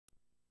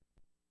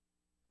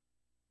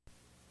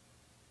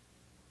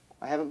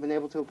I haven't been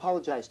able to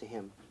apologize to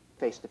him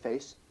face to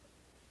face,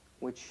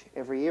 which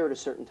every year at a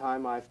certain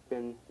time I've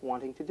been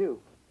wanting to do,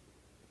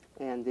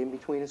 and in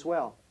between as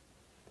well.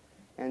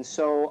 And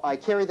so I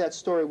carry that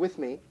story with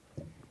me,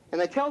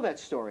 and I tell that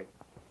story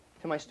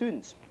to my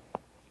students.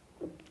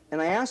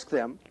 And I ask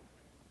them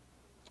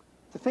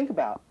to think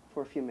about,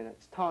 for a few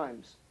minutes,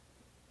 times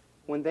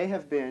when they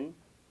have been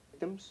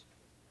victims,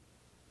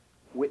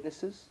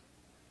 witnesses,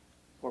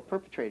 or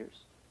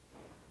perpetrators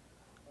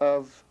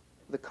of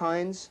the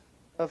kinds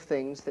of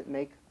things that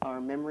make our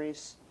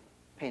memories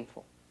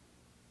painful.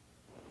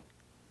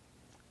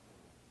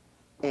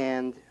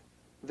 And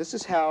this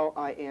is how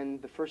I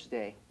end the first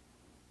day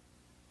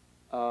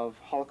of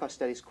Holocaust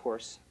Studies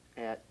course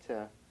at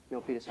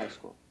Milpitas High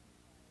School.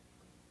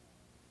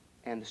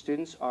 And the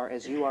students are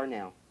as you are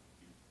now,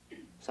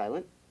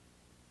 silent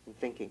and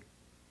thinking.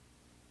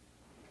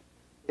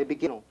 They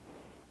begin,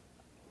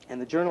 and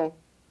the journal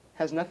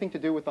has nothing to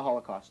do with the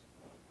Holocaust.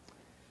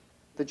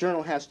 The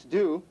journal has to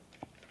do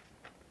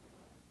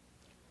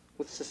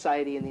with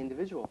society and the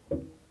individual,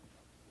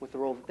 with the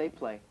role that they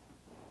play.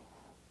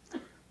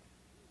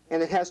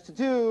 And it has to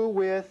do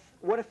with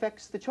what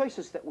affects the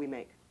choices that we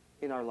make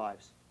in our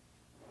lives.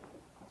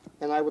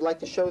 And I would like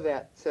to show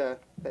that to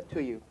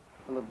you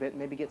a little bit, and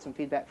maybe get some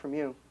feedback from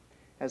you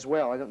as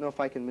well. I don't know if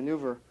I can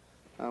maneuver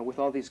with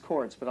all these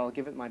chords, but I'll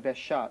give it my best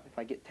shot. If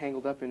I get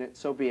tangled up in it,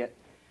 so be it.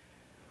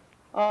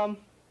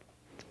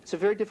 It's a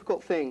very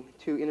difficult thing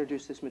to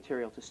introduce this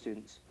material to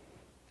students.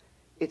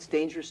 It's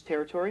dangerous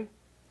territory.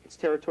 It's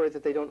territory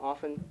that they don't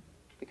often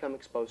become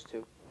exposed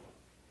to.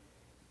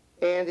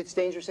 And it's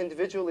dangerous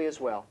individually as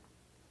well,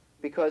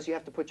 because you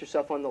have to put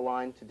yourself on the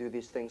line to do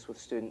these things with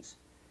students.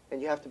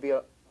 And you have to be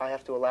I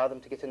have to allow them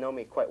to get to know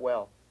me quite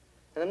well.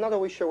 And I'm not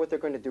always sure what they're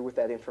going to do with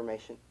that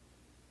information.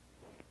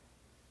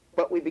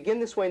 But we begin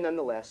this way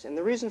nonetheless. And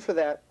the reason for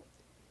that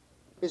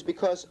is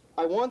because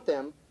I want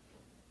them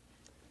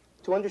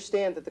to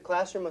understand that the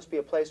classroom must be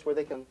a place where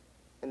they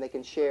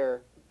can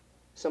share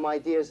some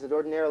ideas that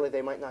ordinarily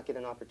they might not get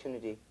an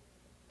opportunity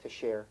to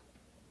share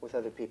with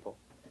other people.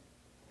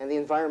 And the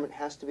environment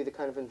has to be the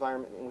kind of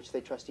environment in which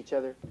they trust each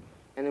other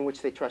and in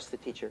which they trust the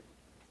teacher.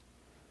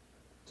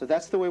 So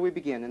that's the way we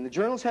begin. And the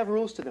journals have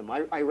rules to them.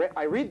 I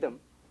read them,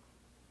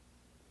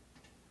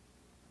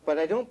 but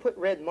I don't put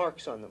red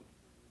marks on them.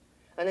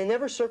 And I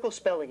never circle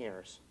spelling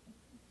errors.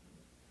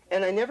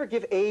 And I never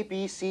give A,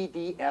 B, C,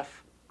 D,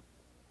 F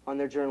on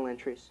their journal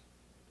entries.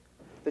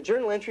 The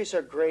journal entries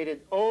are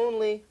graded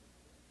only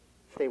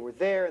if they were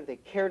there and they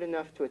cared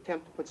enough to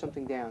attempt to put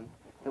something down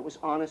that was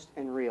honest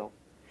and real.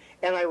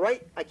 And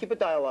I keep a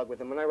dialogue with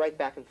them, and I write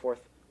back and forth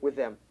with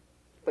them,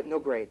 but no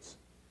grades.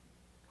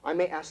 I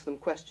may ask them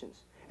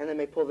questions, and I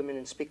may pull them in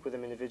and speak with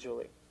them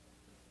individually,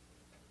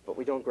 but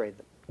we don't grade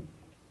them.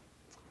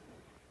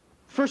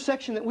 First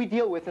section that we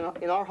deal with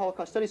in our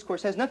Holocaust Studies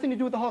course has nothing to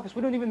do with the Holocaust.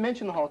 We don't even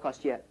mention the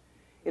Holocaust yet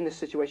in this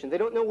situation. They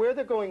don't know where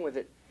they're going with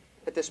it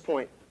at this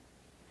point.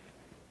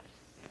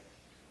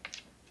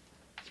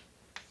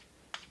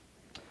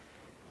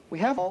 We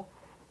have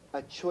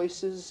a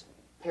choices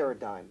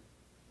paradigm.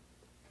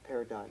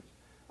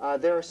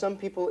 There are some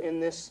people in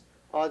this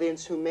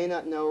audience who may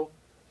not know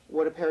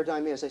what a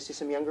paradigm is. I see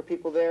some younger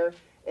people there,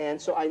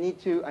 and so I need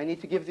to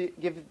give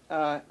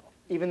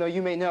even though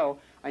you may know,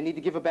 I need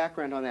to give a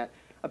background on that.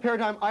 A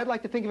paradigm, I'd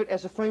like to think of it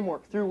as a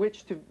framework through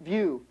which to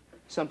view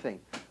something,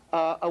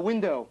 a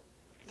window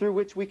through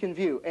which we can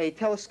view, a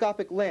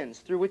telescopic lens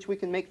through which we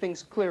can make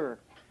things clearer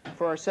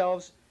for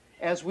ourselves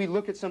as we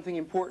look at something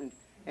important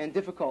and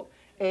difficult,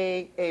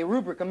 a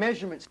rubric, a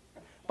measurement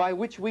by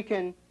which we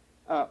can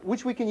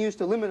use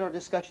to limit our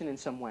discussion in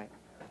some way.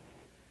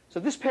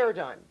 So this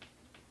paradigm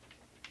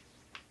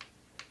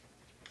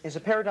is a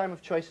paradigm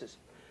of choices.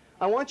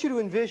 I want you to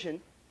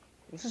envision,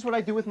 this is what I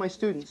do with my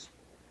students,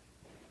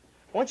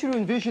 I want you to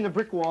envision a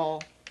brick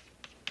wall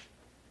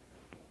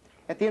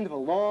at the end of a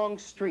long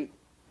street.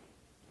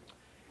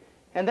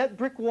 And that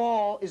brick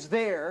wall is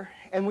there,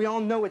 and we all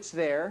know it's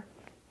there.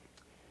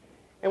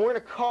 And we're in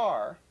a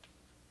car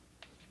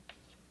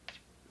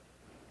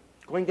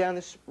going down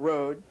this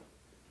road,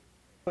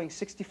 going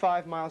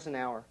 65 miles an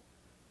hour.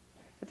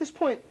 At this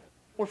point,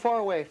 we're far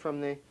away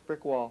from the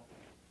brick wall.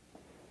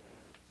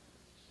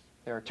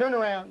 There are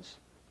turnarounds,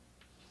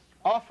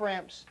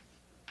 off-ramps,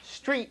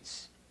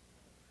 streets,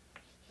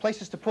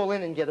 places to pull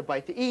in and get a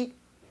bite to eat,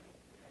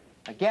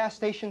 a gas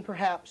station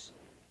perhaps,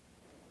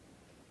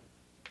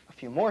 a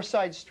few more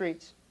side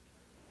streets,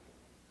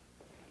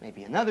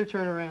 maybe another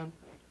turnaround,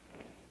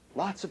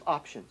 lots of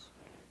options.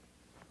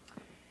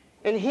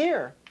 And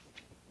here,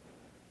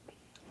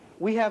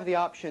 we have the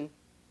option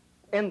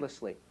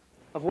endlessly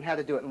of how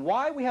to do it. And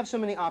why we have so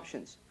many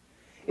options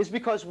is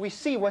because we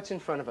see what's in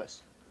front of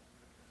us.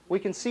 We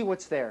can see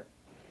what's there.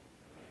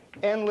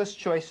 Endless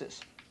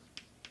choices.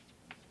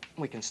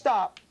 We can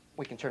stop,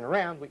 we can turn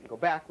around, we can go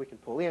back, we can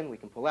pull in, we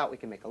can pull out, we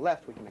can make a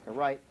left, we can make a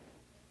right.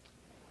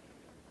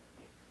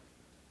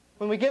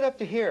 When we get up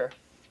to here,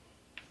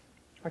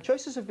 our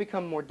choices have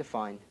become more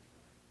defined.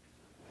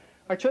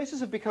 Our choices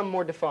have become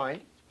more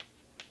defined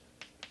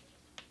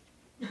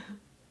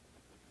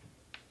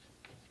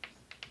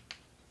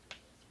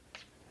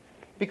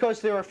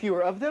because there are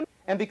fewer of them,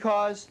 and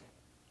because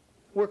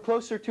we're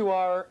closer to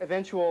our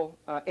eventual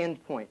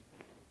end point.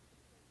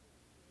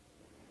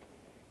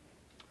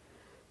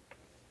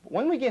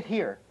 When we get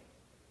here,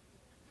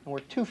 and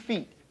we're 2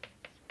 feet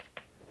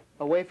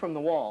away from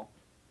the wall,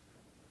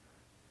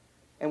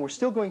 and we're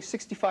still going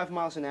 65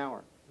 miles an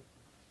hour,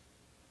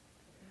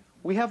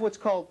 we have what's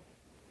called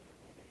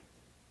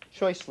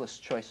choiceless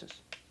choices.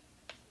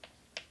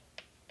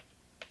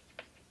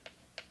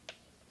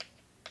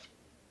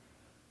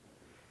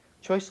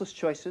 Choiceless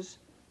choices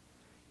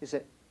is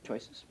that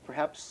choices.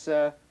 Perhaps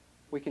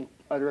we can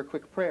utter a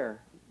quick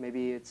prayer.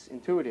 Maybe it's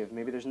intuitive.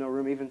 Maybe there's no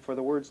room even for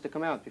the words to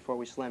come out before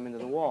we slam into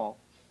the wall.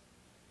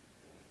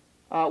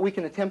 We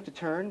can attempt to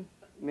turn,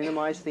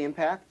 minimize the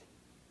impact,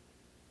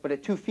 but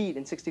at 2 feet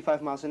and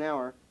 65 miles an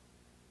hour,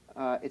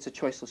 it's a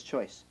choiceless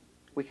choice.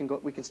 We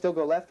can still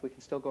go left, we can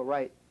still go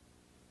right,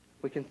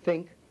 we can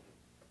think,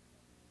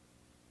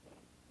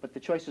 but the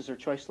choices are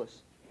choiceless.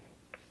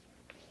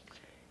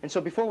 And so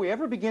before we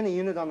ever begin a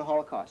unit on the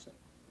Holocaust,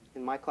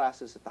 in my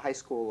classes at the high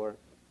school or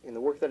in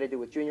the work that I do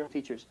with junior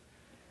teachers,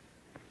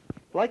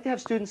 I like to have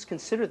students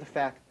consider the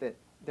fact that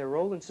their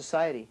role in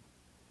society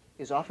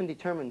is often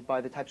determined by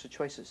the types of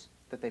choices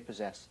that they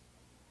possess.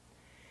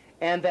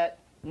 And that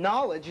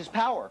knowledge is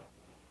power.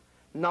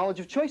 Knowledge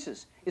of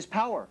choices is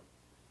power.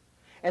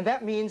 And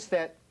that means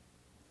that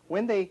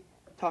when they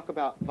talk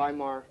about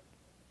Weimar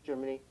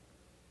Germany,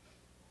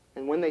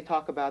 and when they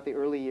talk about the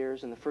early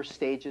years and the first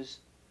stages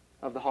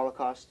of the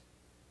Holocaust,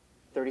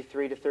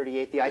 33 to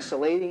 38, the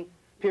isolating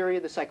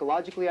period, the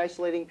psychologically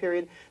isolating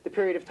period, the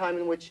period of time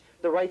in which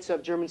the rights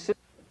of German citizens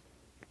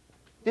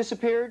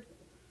disappeared,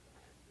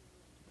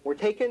 were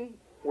taken,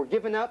 were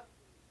given up,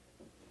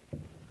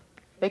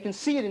 they can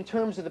see it in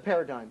terms of the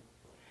paradigm.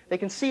 They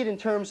can see it in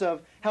terms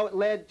of how it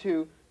led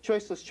to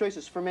choiceless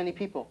choices for many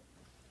people.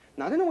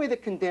 Not in a way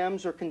that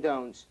condemns or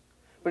condones,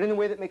 but in a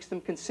way that makes them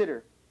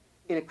consider,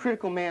 in a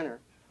critical manner,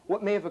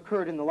 what may have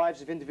occurred in the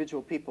lives of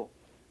individual people.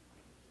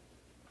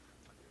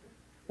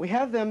 We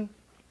have them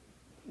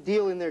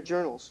deal in their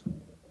journals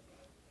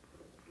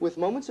with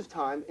moments of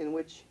time in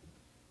which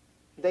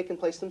they can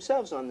place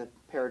themselves on the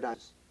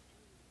paradigms,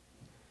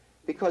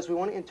 because we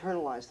want to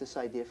internalize this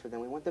idea for them.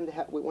 We want them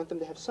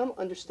to have some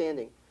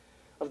understanding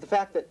of the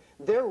fact that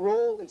their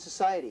role in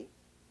society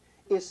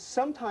is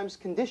sometimes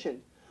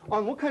conditioned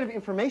on what kind of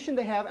information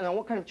they have and on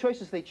what kind of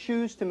choices they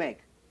choose to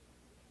make.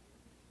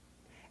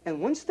 And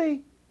once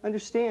they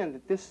understand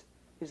that this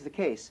is the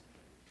case,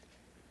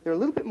 they're a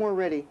little bit more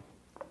ready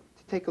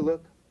to take a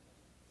look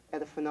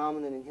at a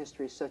phenomenon in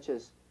history such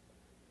as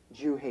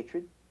Jew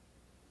hatred,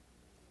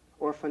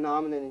 or a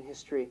phenomenon in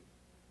history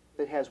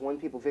that has one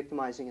people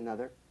victimizing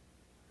another,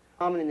 a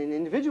phenomenon in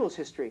individuals'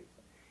 history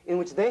in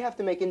which they have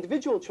to make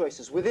individual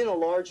choices within a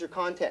larger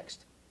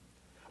context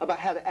about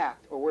how to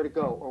act, or where to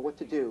go, or what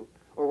to do,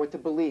 or what to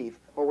believe,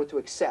 or what to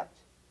accept.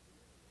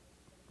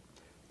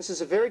 This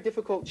is a very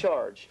difficult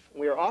charge.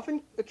 We are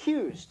often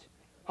accused,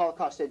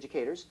 Holocaust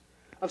educators,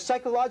 of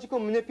psychological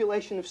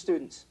manipulation of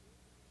students.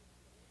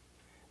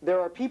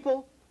 There are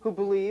people who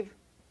believe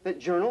that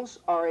journals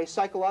are a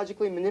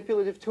psychologically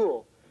manipulative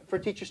tool for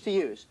teachers to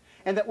use,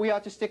 and that we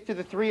ought to stick to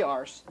the 3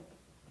 R's.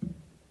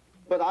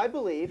 But I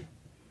believe,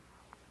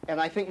 and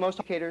I think most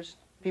educators,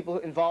 people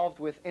involved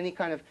with any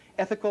kind of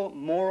ethical,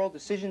 moral,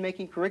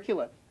 decision-making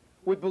curricula,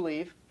 would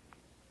believe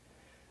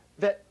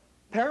that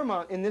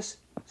paramount in this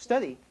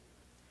study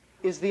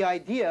is the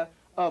idea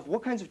of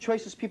what kinds of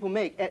choices people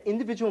make at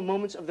individual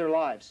moments of their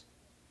lives.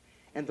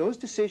 And those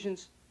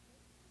decisions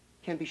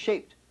can be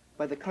shaped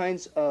by the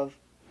kinds of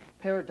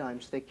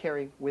paradigms they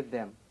carry with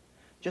them.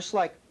 Just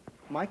like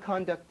my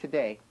conduct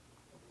today,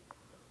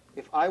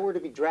 if I were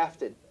to be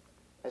drafted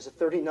as a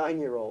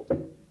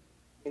 39-year-old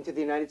into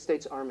the United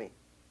States Army,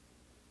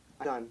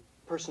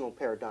 personal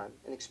paradigm,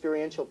 an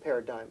experiential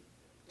paradigm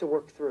to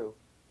work through.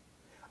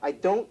 I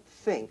don't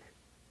think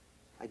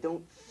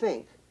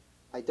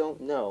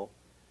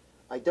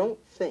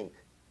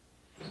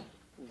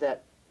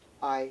that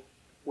I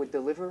would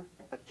deliver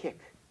a kick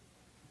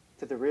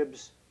to the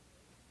ribs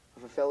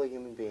of a fellow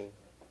human being.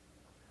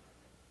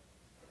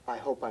 I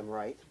hope I'm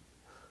right.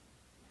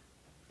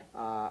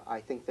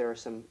 I think there are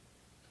some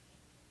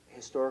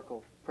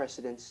historical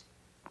precedents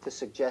to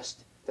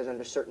suggest that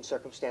under certain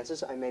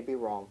circumstances I may be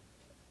wrong.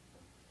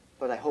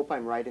 But I hope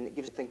I'm right, and it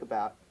gives to think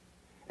about,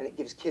 and it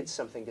gives kids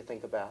something to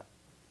think about.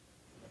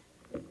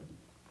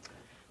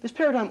 This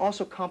paradigm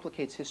also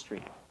complicates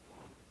history.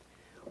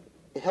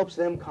 It helps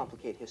them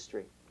complicate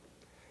history.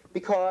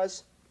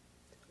 Because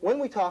when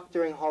we talk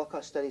during a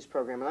Holocaust Studies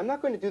program, and I'm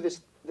not going to do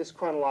this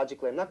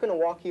chronologically, I'm not going to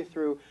walk you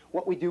through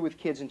what we do with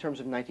kids in terms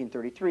of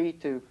 1933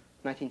 to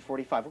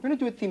 1945. We're going to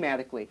do it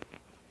thematically.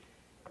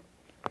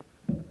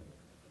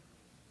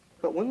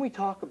 But when we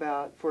talk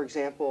about, for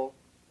example,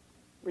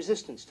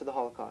 resistance to the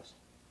Holocaust,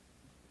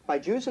 by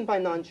Jews and by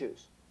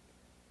non-Jews,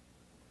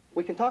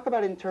 we can talk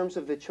about it in terms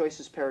of the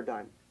choices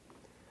paradigm.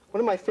 One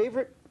of my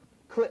favorite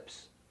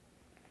clips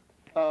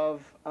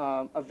of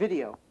a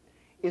video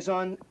is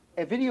on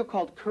a video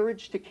called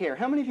Courage to Care.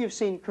 How many of you have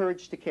seen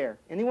Courage to Care?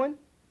 Anyone?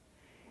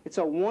 It's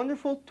a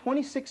wonderful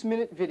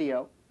 26-minute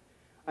video.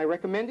 I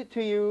recommend it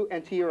to you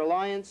and to your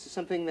alliance,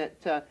 something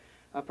that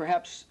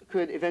perhaps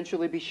could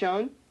eventually be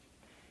shown.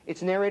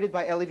 It's narrated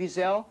by Elie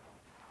Wiesel,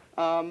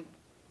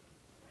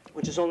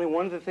 which is only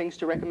one of the things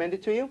to recommend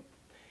it to you.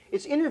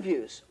 It's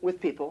interviews with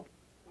people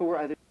who were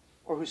either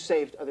or who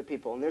saved other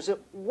people. And there's a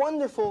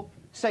wonderful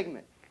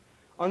segment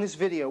on this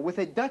video with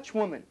a Dutch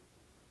woman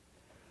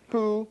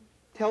who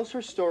tells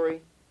her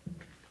story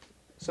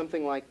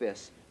something like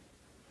this.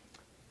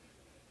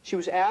 She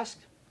was asked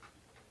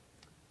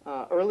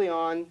early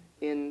on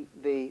in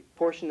the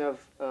portion of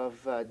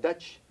the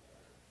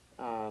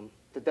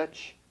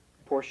Dutch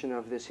portion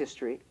of this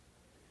history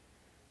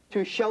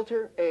to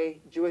shelter a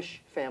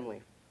Jewish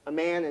family, a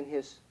man and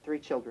his 3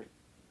 children.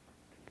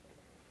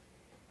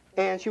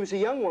 And she was a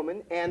young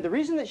woman, and the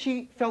reason that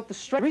she felt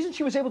the reason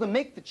she was able to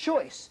make the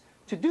choice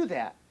to do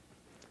that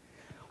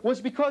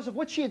was because of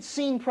what she had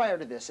seen prior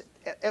to this.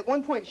 At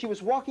one point, she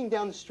was walking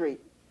down the street,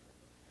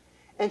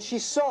 and she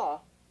saw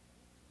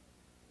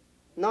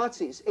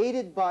Nazis,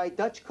 aided by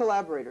Dutch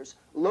collaborators,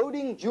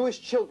 loading Jewish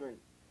children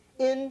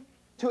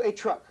into a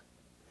truck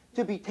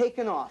to be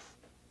taken off.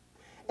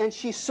 And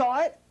she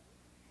saw it,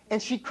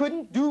 and she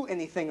couldn't do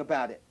anything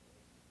about it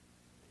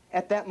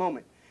at that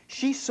moment.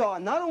 She saw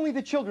not only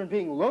the children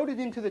being loaded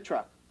into the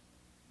truck,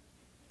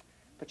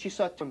 but she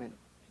saw 2 women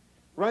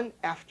run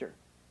after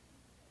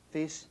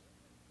these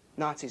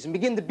Nazis and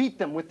begin to beat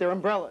them with their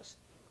umbrellas.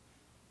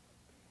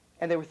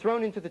 And they were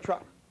thrown into the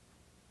truck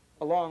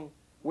along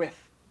with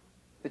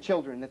the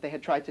children that they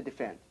had tried to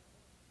defend.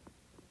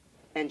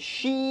 And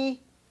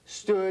she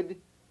stood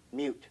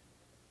mute.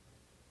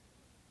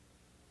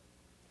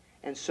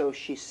 And so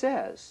she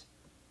says,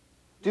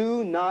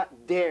 "Do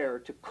not dare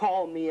to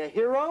call me a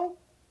hero,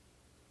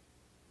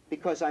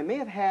 because I may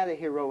have had a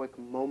heroic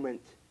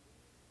moment,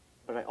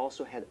 but I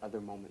also had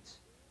other moments."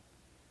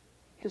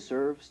 It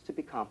deserves to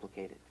be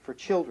complicated for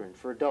children,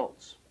 for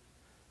adults,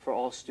 for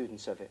all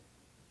students of it.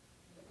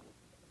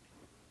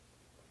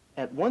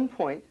 At one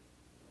point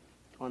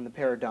on the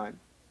paradigm,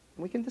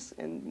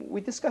 and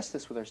we discussed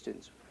this with our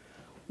students,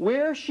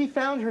 where she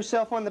found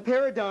herself on the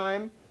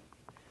paradigm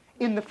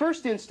in the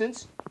first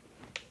instance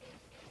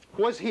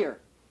was here,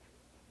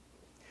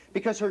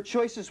 because her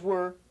choices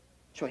were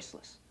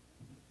choiceless.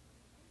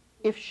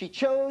 If she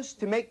chose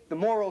to make the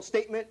moral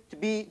statement, to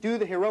do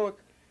the heroic,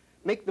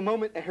 make the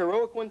moment a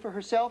heroic one for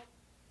herself,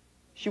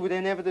 she would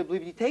inevitably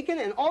be taken,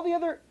 and all the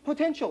other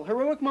potential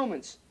heroic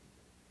moments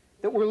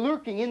that were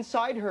lurking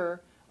inside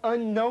her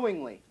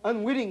unknowingly,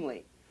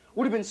 unwittingly,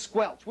 would have been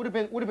squelched, would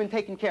have been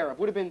taken care of,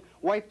 would have been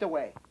wiped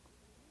away.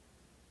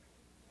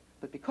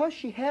 But because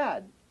she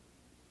had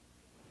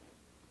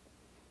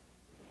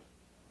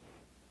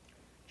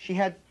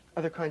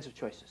other kinds of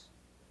choices.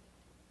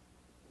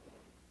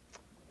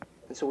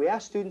 And so we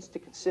ask students to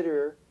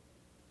consider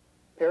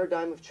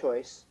paradigm of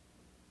choice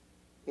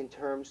in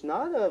terms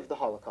not of the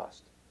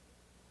Holocaust,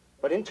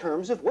 but in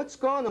terms of what's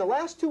gone on the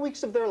last 2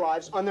 weeks of their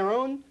lives on their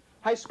own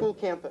high school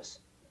campus.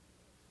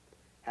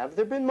 Have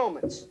there been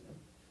moments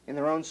in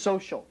their own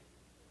social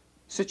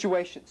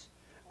situations,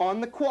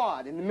 on the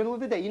quad, in the middle of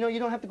the day? You know, you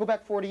don't have to go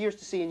back 40 years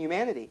to see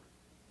Inhumanity.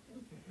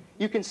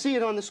 You can see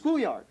it on the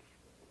schoolyard.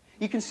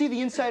 You can see the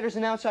insiders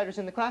and outsiders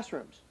in the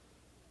classrooms.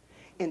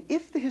 And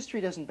if the history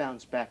doesn't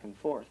bounce back and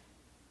forth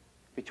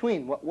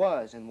between what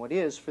was and what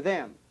is for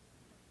them,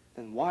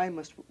 then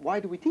why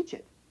do we teach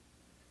it?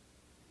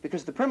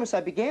 Because the premise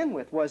I began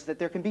with was that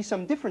there can be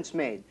some difference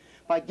made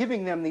by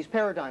giving them these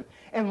paradigms.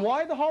 And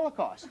why the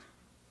Holocaust?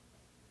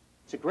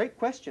 It's a great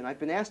question. I've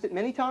been asked it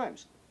many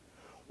times.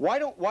 Why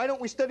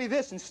don't we study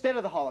this instead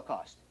of the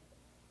Holocaust?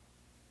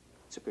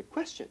 It's a good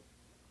question.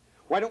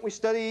 Why don't we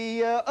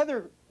study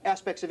other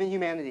aspects of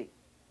inhumanity?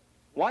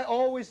 Why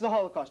always the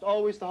Holocaust?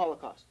 Always the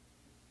Holocaust?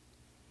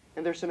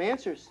 And there's some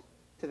answers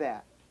to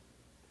that.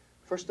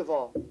 First of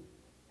all,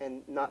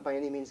 and not by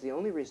any means the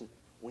only reason,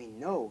 we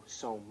know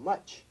so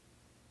much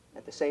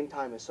at the same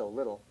time as so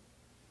little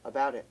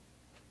about it.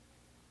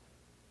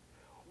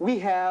 We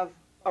have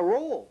a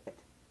role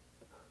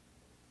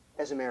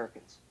as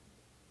Americans.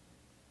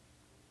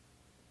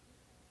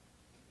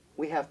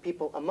 We have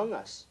people among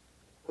us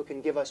who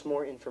can give us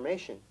more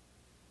information.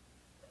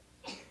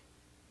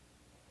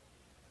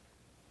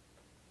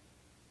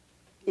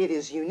 It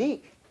is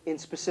unique in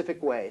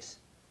specific ways.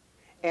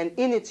 And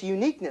in its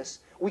uniqueness,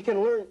 we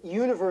can learn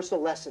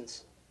universal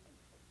lessons.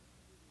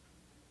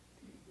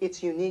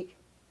 It's unique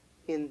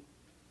in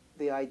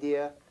the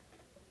idea,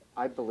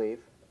 I believe.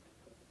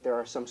 There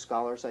are some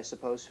scholars, I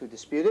suppose, who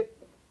dispute it.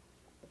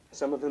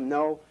 Some of them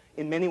know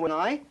in many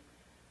ways.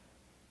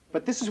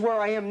 But this is where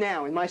I am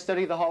now in my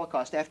study of the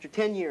Holocaust after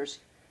 10 years,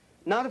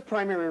 not of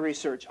primary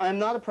research. I am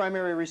not a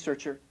primary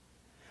researcher.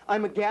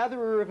 I'm a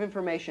gatherer of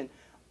information.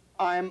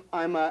 I'm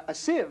a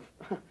sieve,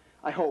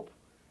 I hope,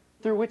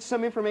 through which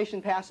some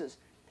information passes,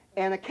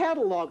 and a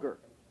cataloger.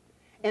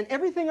 And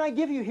everything I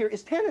give you here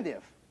is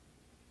tentative.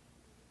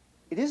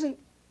 It isn't,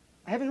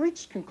 I haven't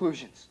reached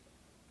conclusions.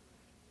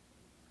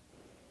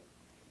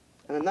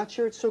 And I'm not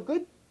sure it's so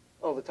good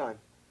all the time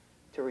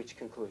to reach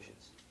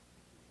conclusions.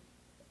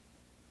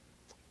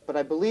 But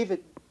I believe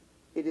it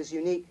is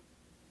unique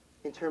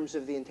in terms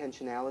of the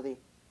intentionality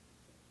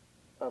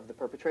of the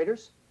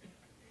perpetrators,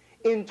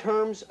 in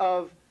terms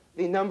of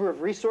the number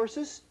of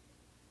resources,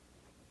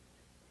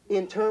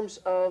 in terms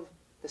of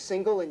the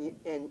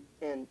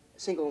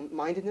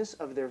single-mindedness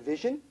of their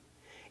vision,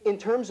 in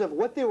terms of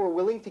what they were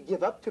willing to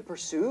give up to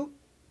pursue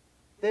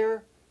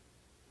their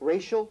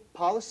racial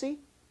policy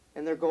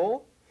and their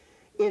goal,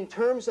 in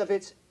terms of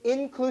its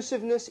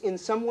inclusiveness in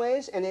some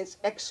ways and its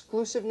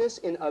exclusiveness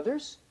in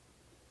others.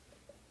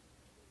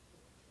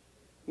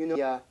 You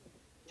know,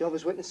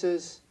 Jehovah's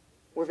Witnesses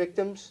were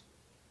victims,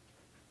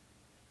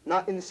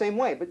 not in the same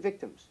way, but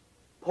victims.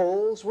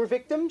 Poles were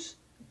victims,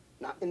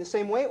 not in the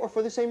same way or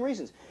for the same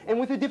reasons, and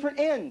with a different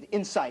end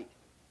in sight.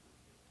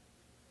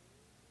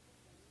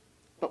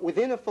 But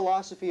within a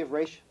philosophy of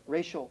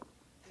racial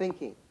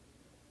thinking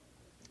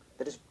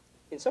that is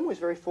in some ways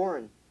very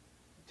foreign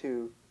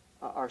to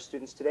our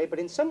students today, but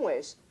in some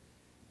ways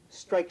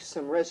strikes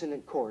some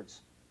resonant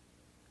chords.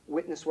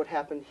 Witness what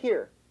happened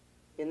here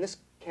in this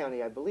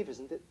county, I believe,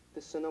 isn't it?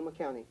 This Sonoma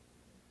County,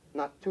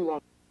 not too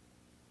long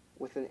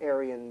with an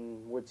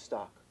Aryan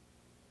Woodstock.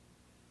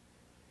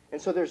 And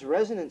so there's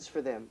resonance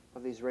for them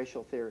of these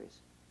racial theories.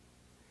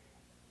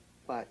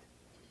 But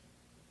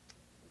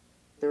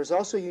there is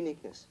also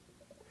uniqueness.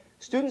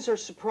 Students are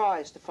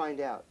surprised to find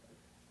out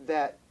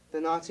that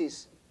the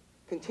Nazis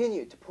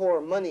continued to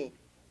pour money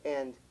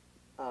and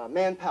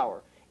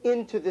manpower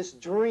into this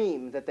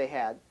dream that they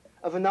had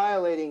of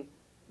annihilating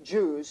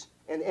Jews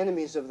and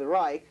enemies of the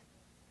Reich,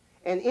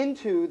 and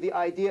into the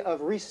idea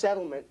of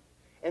resettlement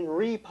and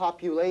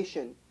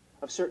repopulation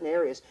of certain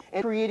areas,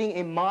 and creating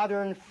a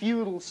modern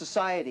feudal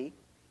society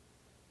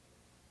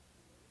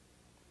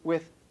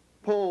with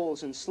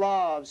Poles and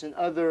Slavs and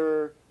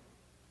other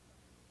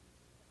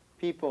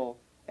people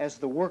as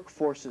the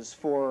workforces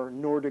for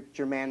Nordic,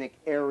 Germanic,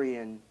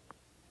 Aryan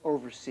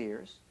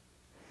overseers.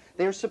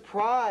 They're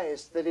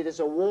surprised that it is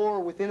a war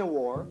within a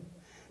war.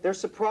 They're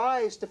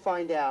surprised to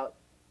find out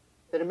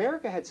that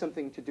America had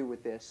something to do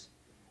with this,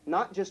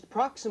 not just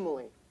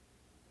proximally,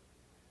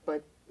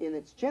 but in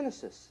its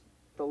genesis.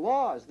 The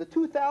laws, the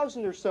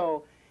 2,000 or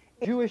so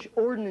Jewish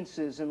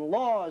ordinances and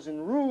laws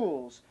and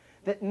rules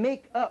that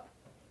make up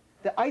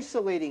the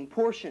isolating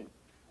portion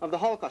of the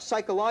Holocaust,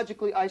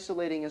 psychologically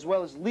isolating as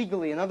well as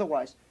legally and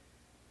otherwise,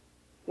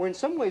 were in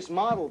some ways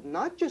modeled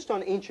not just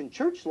on ancient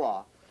church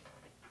law,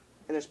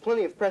 and there's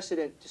plenty of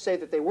precedent to say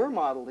that they were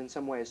modeled in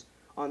some ways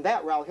on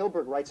that. Raoul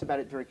Hilberg writes about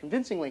it very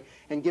convincingly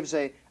and gives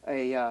a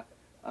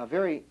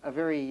very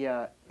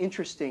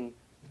interesting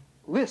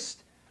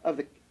list of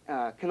the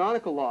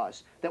canonical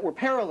laws that were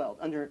paralleled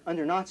under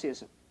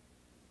Nazism.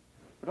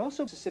 But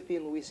also Mississippi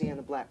and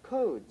Louisiana black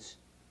codes,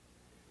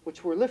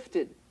 which were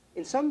lifted,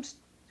 in some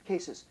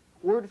cases,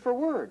 word for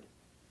word,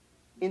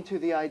 into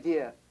the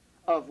idea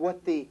of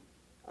what the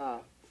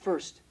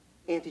first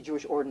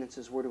anti-Jewish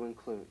ordinances were to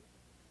include.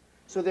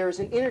 So there is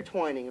an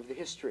intertwining of the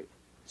history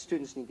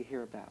students need to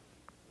hear about.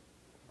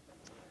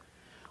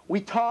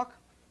 We talk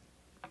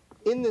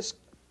in this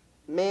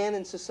man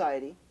and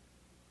society,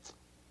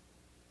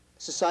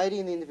 society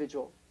and the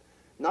individual,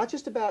 not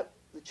just about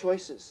the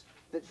choices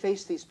that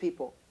face these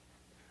people,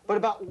 but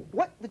about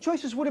what the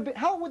choices would have been.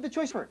 How would the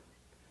choice work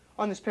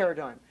on this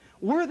paradigm?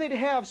 Were they to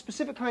have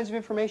specific kinds of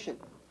information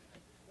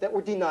that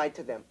were denied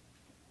to them?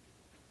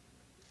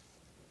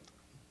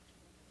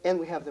 And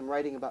we have them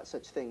writing about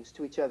such things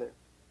to each other.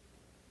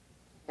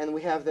 And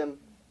we have them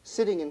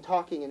sitting and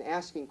talking and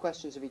asking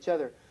questions of each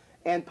other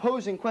and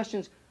posing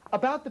questions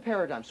about the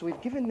paradigm. So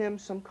we've given them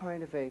some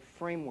kind of a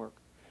framework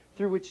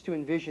through which to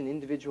envision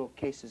individual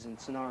cases and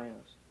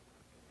scenarios.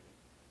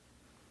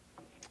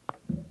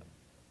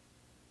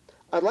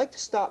 I'd like to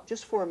stop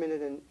just for a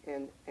minute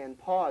and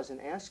pause and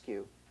ask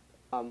you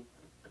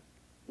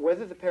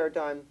whether the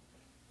paradigm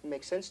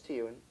makes sense to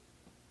you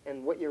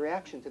and what your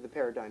reaction to the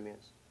paradigm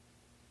is.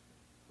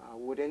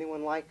 Would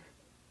anyone like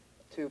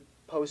to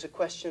pose a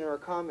question or a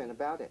comment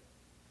about it?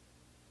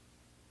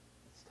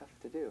 It's tough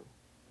to do.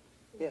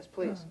 Yes,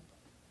 please.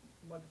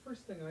 Well, the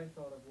first thing I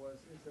thought of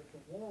is that the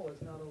wall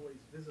is not always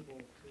visible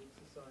to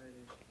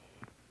society.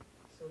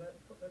 So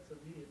that's an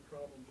immediate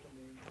problem for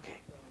me. Okay.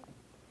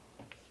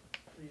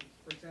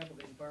 For example,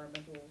 the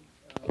environmental,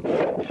 what's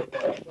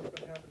going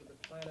to happen to the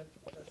planet,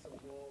 that's a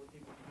wall that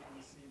people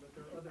can see, but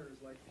there are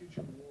others like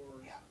future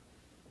wars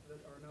that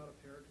are not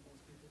apparent to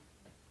most people.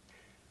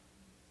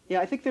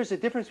 Yeah, I think there's a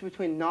difference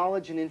between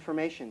knowledge and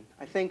information.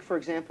 I think, for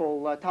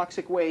example,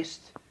 toxic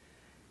waste,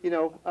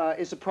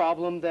 is a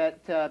problem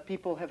that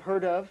people have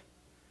heard of,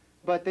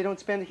 but they don't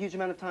spend a huge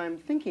amount of time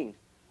thinking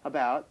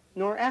about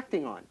nor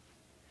acting on.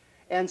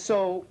 And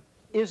so,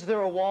 is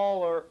there a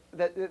wall, or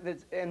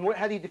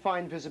how do you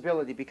define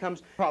visibility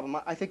becomes a problem.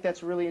 I think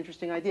that's a really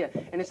interesting idea.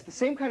 And it's the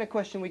same kind of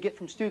question we get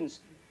from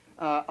students,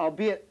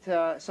 albeit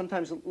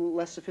sometimes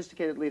less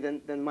sophisticatedly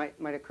than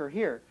might occur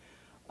here,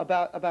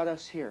 about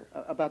us here,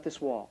 about this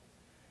wall.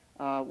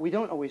 We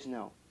don't always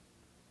know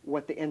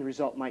what the end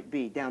result might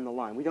be down the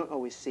line. We don't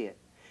always see it.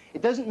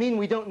 It doesn't mean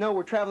we don't know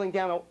we're traveling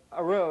down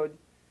a road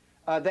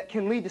that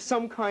can lead to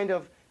some kind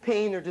of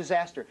pain or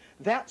disaster.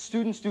 That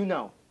students do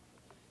know.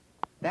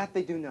 That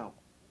they do know.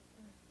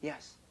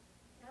 Yes?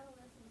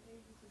 Adolescents able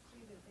to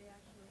see that they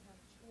actually have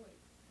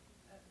choice.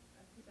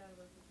 I think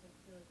adolescents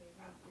feel that they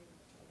have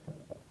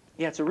freedom.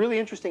 Yeah, it's a really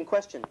interesting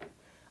question.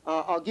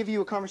 I'll give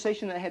you a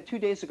conversation that I had 2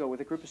 days ago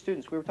with a group of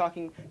students. We were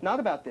talking not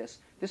about this.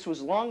 This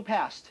was long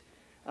past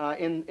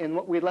in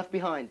what we had left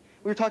behind.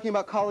 We were talking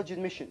about college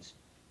admissions.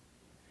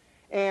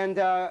 And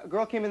a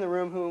girl came in the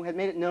room who had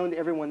made it known to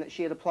everyone that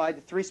she had applied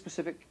to 3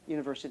 specific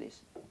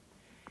universities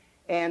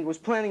and was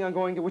planning on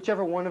going to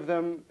whichever one of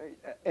them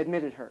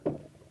admitted her.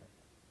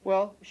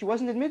 Well, she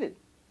wasn't admitted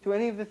to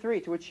any of the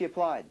 3 to which she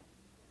applied.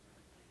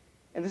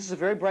 And this is a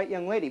very bright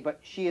young lady, but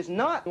she is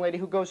not a lady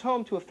who goes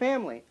home to a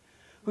family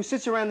who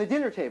sits around the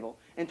dinner table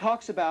and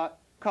talks about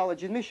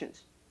college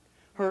admissions.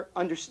 Her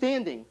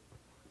understanding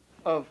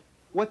of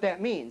what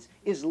that means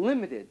is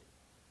limited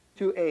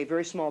to a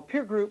very small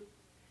peer group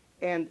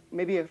and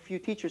maybe a few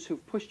teachers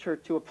who've pushed her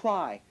to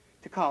apply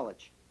to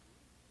college.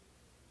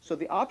 So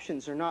the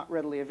options are not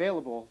readily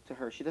available to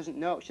her. She doesn't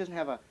know. She doesn't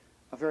have a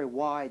very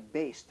wide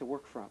base to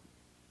work from.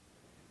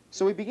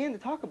 So we began to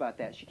talk about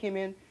that. She came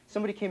in,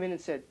 somebody came in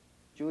and said,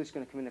 Julie's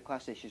going to come into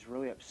class today. She's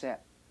really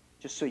upset,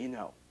 just so you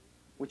know,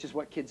 which is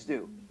what kids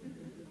do.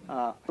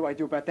 What do I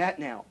do about that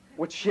now?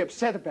 What's she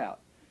upset about?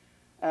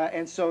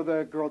 And so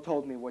the girl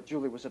told me what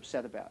Julie was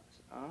upset about.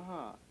 I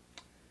said,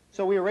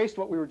 so we erased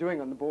what we were doing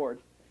on the board,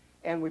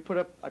 and I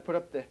put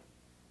up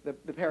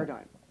the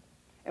paradigm.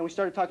 And we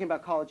started talking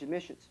about college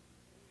admissions.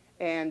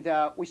 And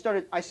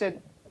I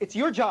said, it's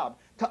your job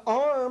to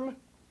arm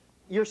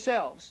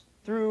yourselves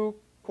through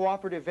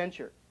cooperative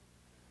venture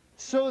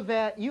so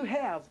that you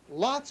have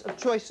lots of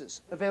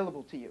choices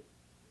available to you.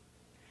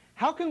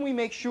 How can we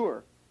make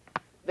sure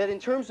that in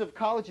terms of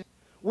colleges,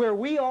 where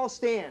we all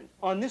stand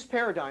on this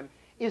paradigm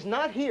is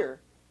not here,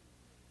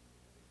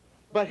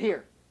 but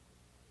here?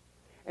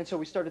 And so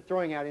we started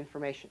throwing out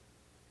information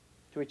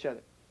to each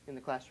other in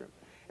the classroom.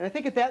 And I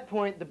think at that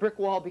point, the brick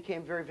wall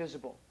became very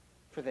visible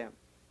for them.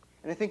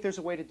 And I think there's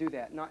a way to do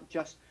that, not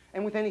just,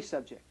 and with any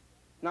subject,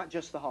 not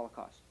just the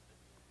Holocaust.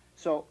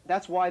 So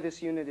that's why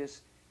this unit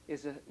is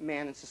a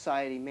man in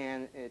society,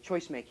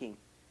 choice-making,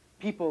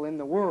 people in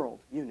the world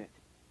unit,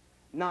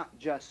 not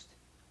just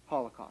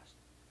Holocaust.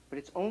 But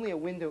it's only a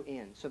window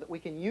in so that we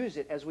can use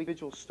it as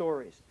individual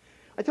stories.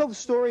 I told a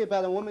story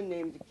about a woman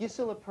named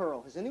Gisela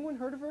Perl. Has anyone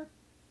heard of her?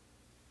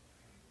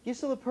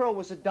 Gisela Perl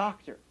was a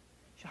doctor,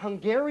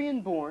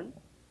 Hungarian-born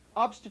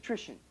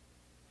obstetrician,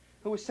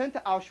 who was sent to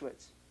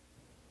Auschwitz.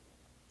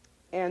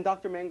 And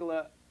Dr.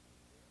 Mengele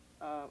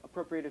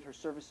appropriated her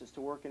services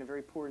to work in a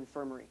very poor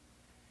infirmary.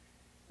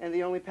 And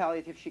the only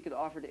palliative she could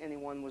offer to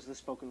anyone was the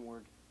spoken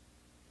word.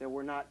 There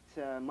were not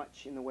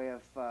much in the way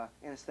of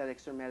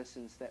anesthetics or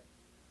medicines that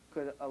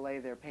could allay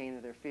their pain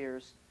or their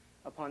fears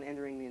upon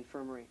entering the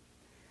infirmary.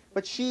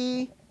 But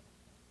she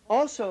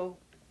also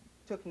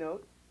took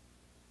note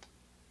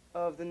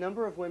of the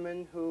number of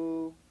women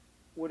who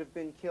would have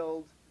been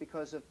killed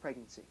because of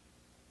pregnancy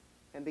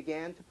and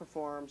began to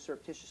perform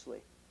surreptitiously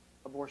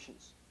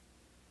abortions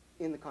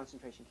in the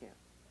concentration camp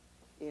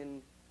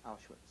in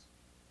Auschwitz.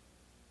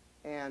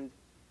 And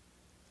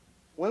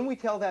when we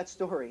tell that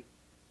story,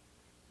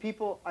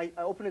 I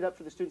open it up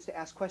for the students to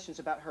ask questions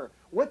about her.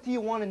 What do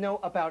you want to know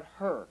about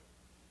her?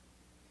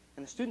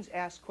 And the students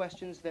ask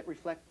questions that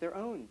reflect their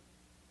own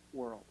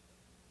world.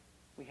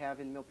 We have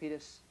in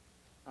Milpitas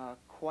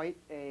quite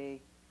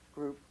a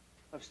group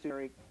of students,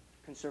 very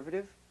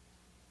conservative,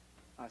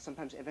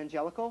 sometimes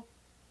evangelical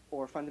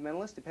or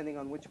fundamentalist, depending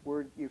on which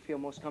word you feel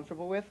most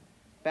comfortable with,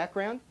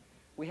 background.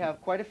 We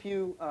have quite a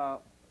few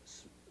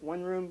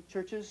one-room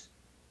churches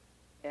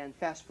and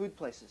fast food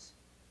places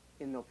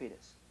in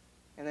Milpitas.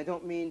 And I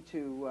don't mean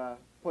to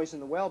poison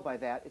the well by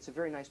that. It's a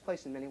very nice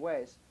place in many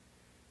ways.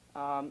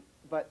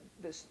 But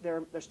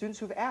there are students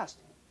who've asked,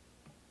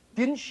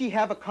 didn't she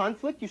have a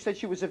conflict? You said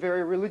she was a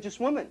very religious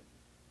woman.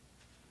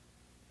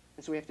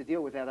 And so we have to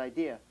deal with that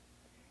idea.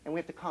 And we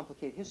have to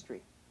complicate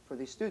history for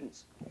these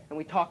students. And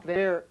we talk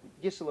there,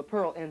 Gisela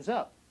Perl ends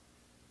up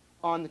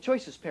on the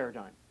choices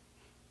paradigm.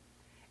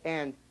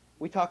 And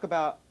we talk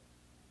about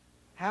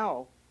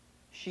how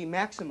she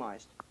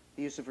maximized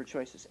the use of her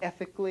choices,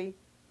 ethically,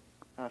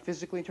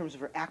 physically, in terms of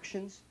her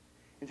actions,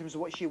 in terms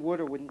of what she would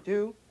or wouldn't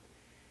do.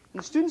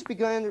 And the students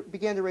began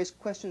to raise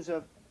questions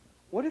of,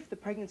 what if the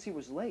pregnancy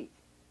was late?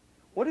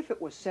 What if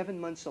it was 7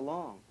 months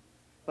along,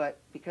 but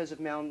because of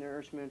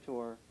malnourishment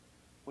or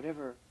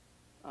whatever,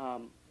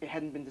 it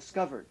hadn't been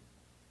discovered?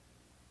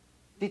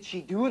 Did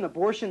she do an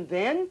abortion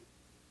then?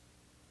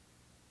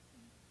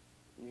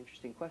 An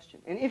interesting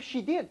question. And if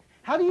she did,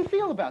 how do you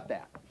feel about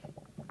that?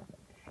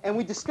 And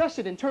we discuss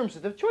it in terms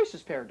of the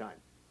choices paradigm.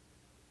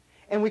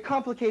 And we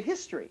complicate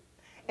history.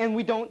 And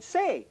we don't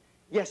say,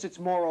 yes, it's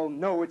moral,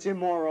 no, it's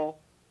immoral.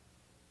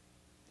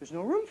 There's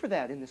no room for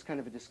that in this kind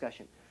of a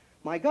discussion.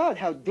 My God,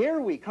 how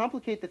dare we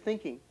complicate the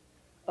thinking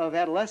of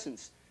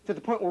adolescents to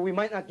the point where we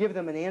might not give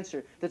them an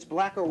answer that's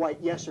black or white,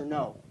 yes or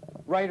no,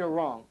 right or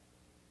wrong.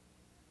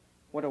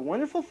 What a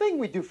wonderful thing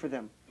we do for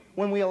them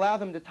when we allow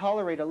them to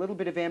tolerate a little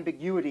bit of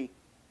ambiguity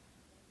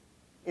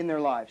in their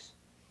lives.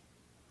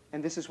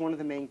 And this is one of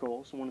the main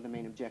goals and one of the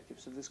main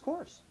objectives of this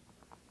course,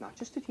 not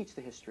just to teach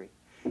the history.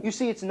 You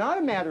see, it's not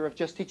a matter of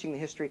just teaching the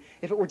history.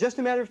 If it were just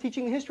a matter of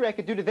teaching the history, I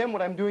could do to them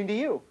what I'm doing to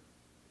you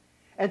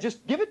and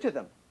just give it to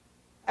them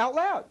out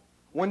loud,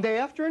 one day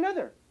after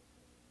another.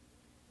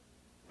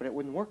 But it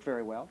wouldn't work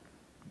very well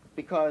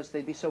because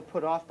they'd be so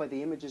put off by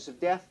the images of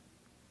death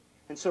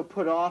and so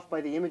put off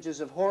by the images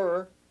of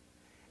horror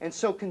and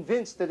so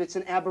convinced that it's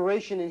an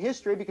aberration in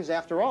history because,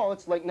 after all,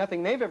 it's like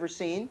nothing they've ever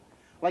seen,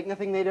 like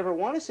nothing they'd ever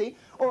want to see.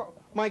 Or,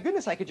 my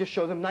goodness, I could just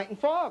show them Night and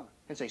Fog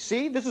and say,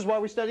 see, this is why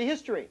we study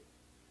history,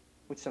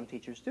 which some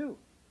teachers do.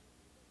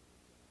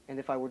 And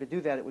if I were to do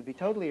that, it would be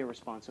totally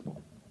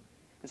irresponsible.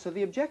 And so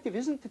the objective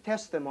isn't to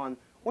test them on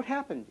what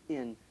happened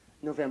in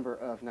November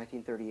of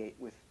 1938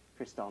 with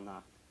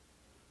Kristallnacht.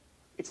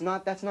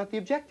 That's not the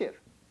objective.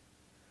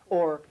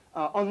 Or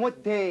on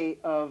what day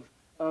of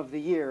the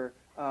year,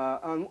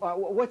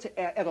 what's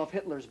Adolf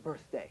Hitler's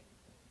birthday?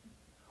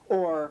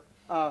 Or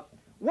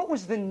what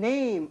was the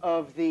name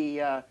of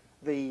the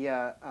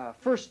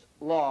first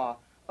law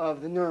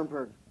of the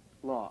Nuremberg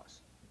laws?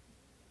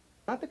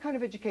 Not the kind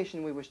of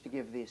education we wish to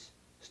give these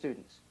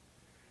students.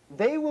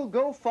 They will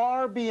go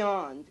far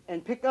beyond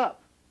and pick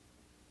up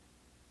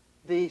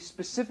the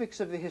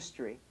specifics of the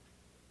history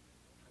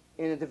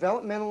in a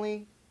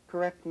developmentally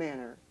correct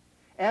manner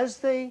as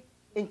they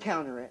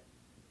encounter it.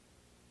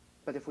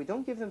 But if we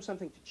don't give them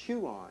something to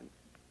chew on,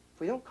 if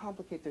we don't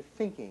complicate their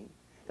thinking,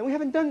 then we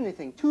haven't done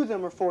anything to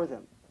them or for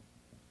them.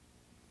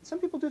 Some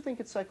people do think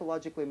it's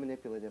psychologically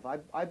manipulative.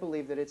 I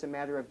believe that it's a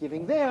matter of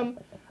giving them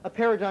a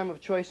paradigm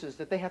of choices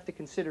that they have to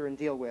consider and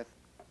deal with.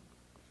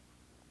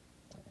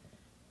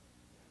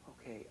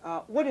 Okay,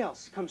 what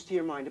else comes to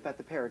your mind about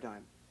the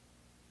paradigm?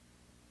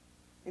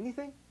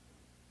 Anything?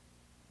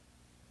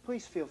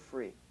 Please feel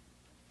free.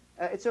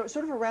 It's sort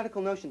of a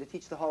radical notion to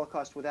teach the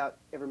Holocaust without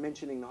ever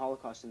mentioning the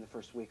Holocaust in the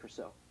first week or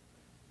so.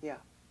 Yeah?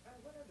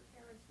 What are the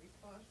parents'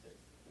 responses?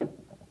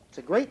 It's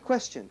a great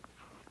question.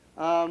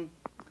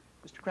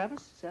 Mr.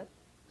 Kravis, is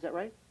that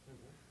right?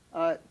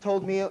 Mm-hmm.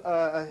 Told me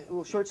a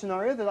little short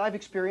scenario that I've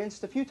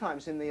experienced a few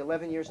times in the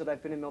 11 years that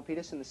I've been in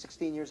Milpitas and the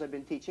 16 years I've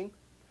been teaching.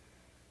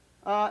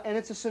 And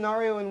it's a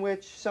scenario in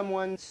which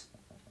someone's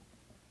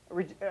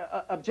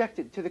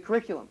objected to the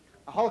curriculum,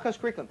 a Holocaust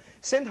curriculum.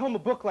 Send home a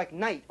book like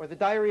Night or The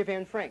Diary of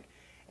Anne Frank.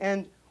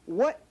 And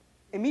what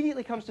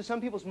immediately comes to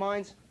some people's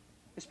minds,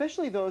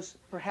 especially those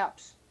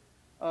perhaps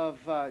of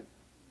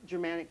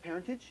Germanic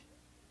parentage,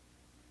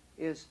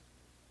 is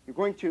you're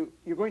going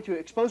to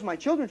expose my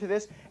children to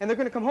this, and they're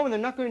going to come home and they're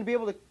not going to be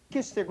able to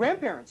kiss their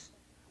grandparents.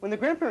 When the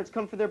grandparents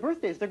come for their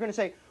birthdays, they're going to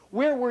say,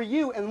 where were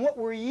you and what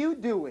were you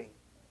doing?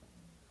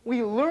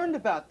 We learned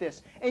about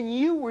this, and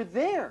you were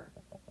there.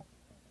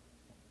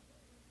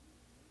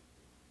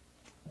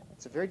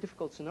 It's a very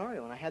difficult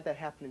scenario, and I had that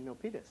happen in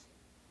Milpitas.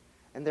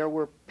 And there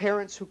were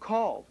parents who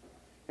called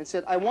and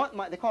said,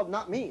 they called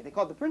not me, they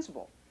called the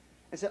principal,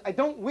 and said, I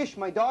don't wish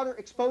my daughter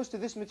exposed to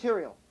this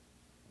material.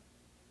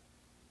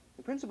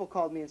 The principal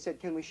called me and said,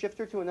 can we shift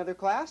her to another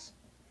class?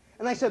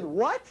 And I said,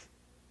 what?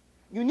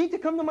 You need to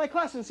come to my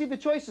class and see the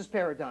choices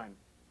paradigm.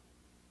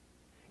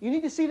 You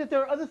need to see that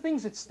there are other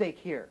things at stake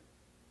here.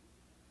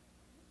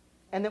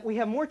 And that we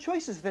have more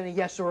choices than a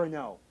yes or a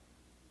no.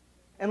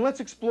 And let's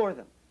explore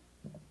them.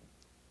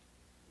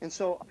 And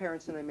so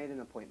parents and I made an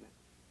appointment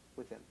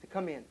with them to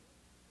come in,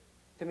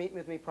 to meet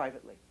with me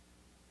privately.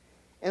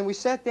 And we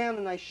sat down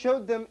and I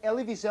showed them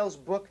Elie Wiesel's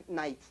book,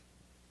 Night.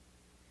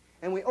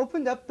 And we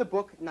opened up the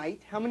book,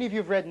 Night. How many of you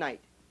have read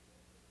Night?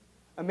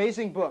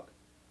 Amazing book.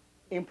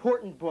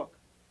 Important book.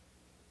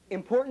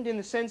 Important in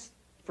the sense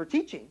for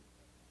teaching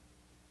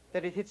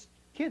that it hits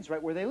kids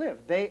right where they live.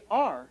 They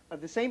are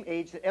of the same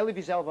age that Elie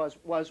Wiesel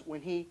was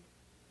when he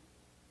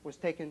was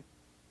taken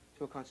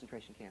to a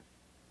concentration camp,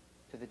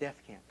 to the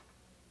death camp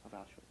of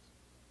Auschwitz.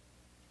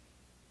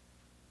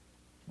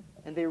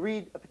 And they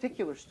read a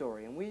particular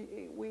story, and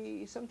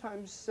we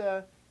sometimes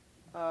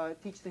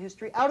teach the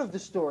history out of the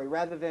story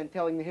rather than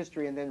telling the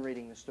history and then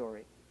reading the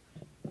story.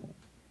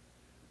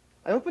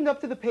 I opened up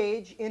to the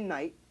page in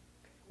Night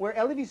where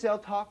Elie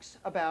Wiesel talks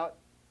about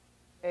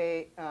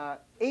a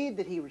aid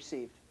that he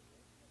received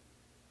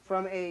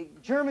from a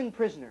German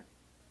prisoner,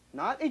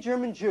 not a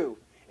German Jew,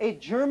 a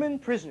German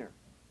prisoner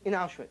in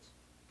Auschwitz.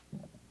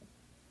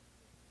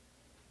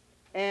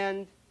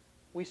 And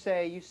we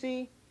say, you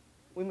see,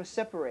 we must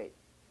separate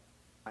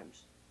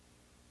times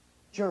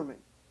German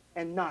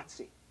and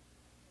Nazi.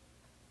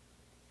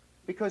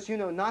 Because, you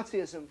know,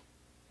 Nazism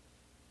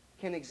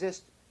can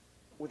exist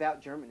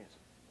without Germanism.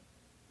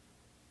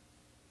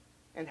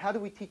 And how do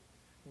we teach?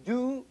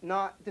 Do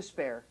not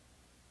despair.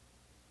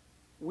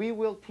 We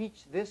will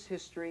teach this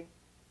history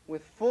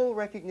with full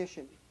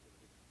recognition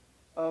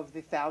of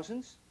the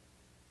thousands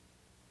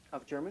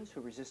of Germans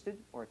who resisted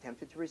or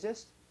attempted to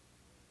resist.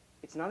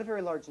 It's not a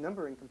very large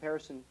number in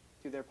comparison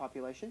to their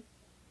population,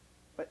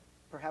 but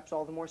perhaps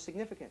all the more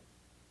significant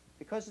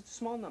because it's a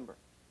small number.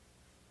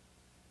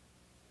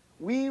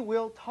 We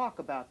will talk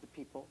about the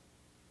people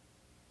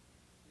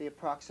the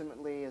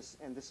approximately,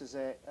 and this is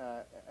a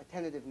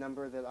tentative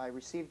number that I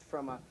received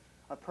from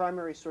a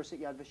primary source at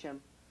Yad Vashem,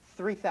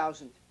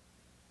 3,000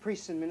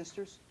 priests and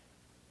ministers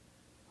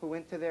who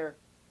went to their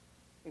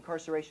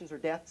incarcerations or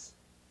deaths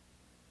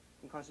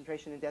in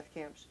concentration and death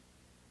camps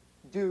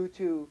due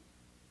to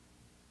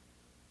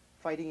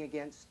fighting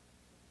against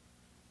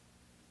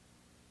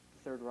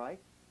the Third Reich.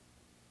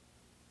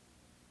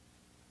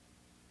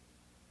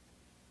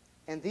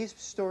 And these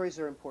stories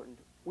are important.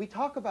 We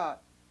talk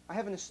about, I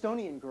have an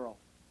Estonian girl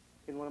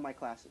in one of my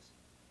classes.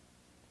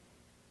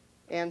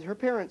 And her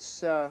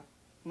parents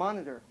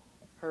monitor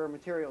her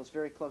materials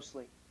very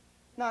closely.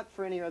 Not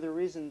for any other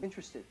reason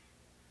interested.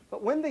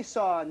 But when they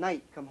saw a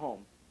knight come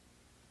home,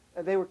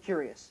 they were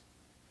curious.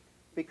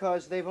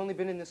 Because they've only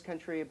been in this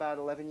country about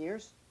 11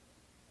 years.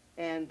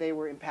 And they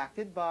were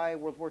impacted by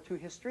World War II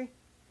history.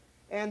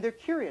 And they're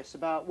curious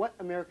about what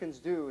Americans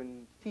do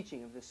in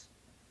teaching of this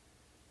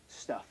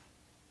stuff.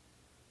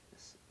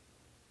 This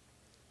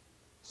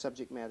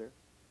subject matter.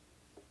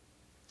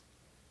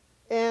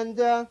 And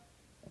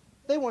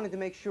they wanted to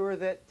make sure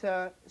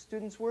that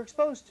students were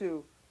exposed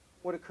to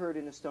what occurred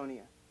in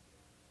Estonia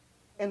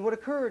and what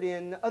occurred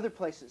in other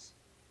places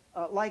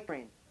like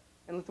Ukraine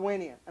and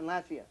Lithuania and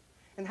Latvia.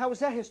 And how was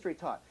that history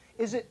taught?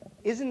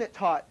 Isn't it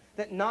taught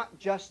that not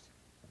just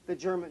the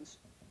Germans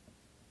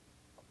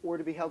were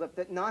to be held up,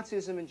 that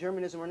Nazism and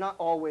Germanism are not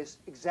always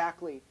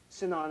exactly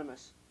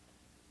synonymous,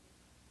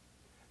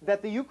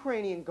 that the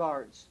Ukrainian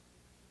guards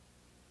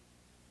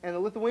and the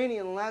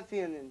Lithuanian and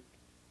Latvian and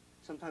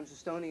sometimes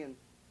Estonian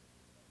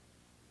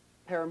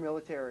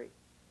paramilitary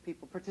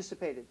people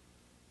participated.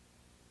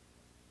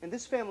 And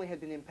this family had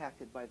been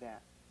impacted by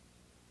that.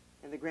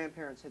 And the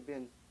grandparents had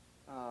been,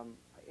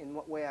 in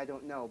what way I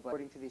don't know, but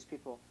according to these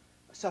people,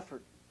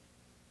 suffered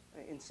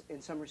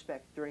in some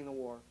respect during the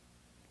war.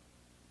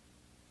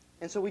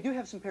 And so we do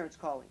have some parents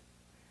calling.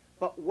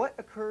 But what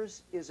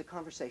occurs is a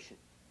conversation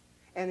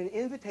and an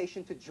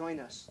invitation to join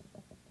us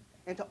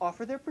and to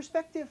offer their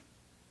perspective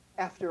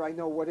after I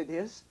know what it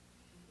is.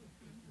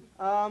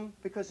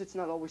 Because it's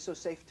not always so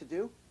safe to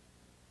do.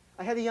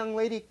 I had a young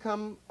lady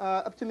come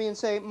up to me and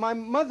say, my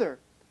mother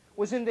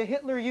was in the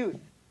Hitler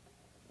Youth.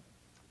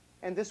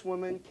 And this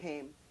woman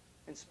came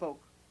and spoke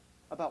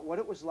about what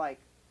it was like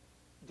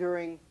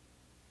during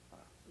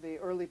the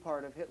early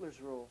part of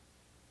Hitler's rule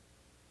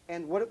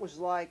and what it was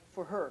like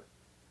for her.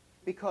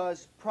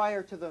 Because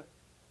prior to the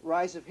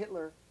rise of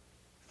Hitler,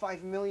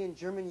 5 million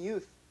German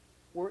youth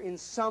were in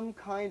some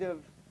kind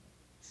of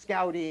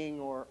scouting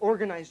or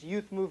organized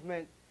youth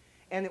movement.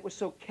 And it was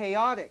so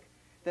chaotic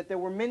that there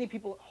were many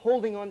people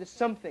holding on to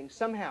something,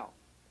 somehow.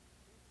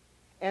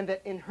 And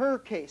that in her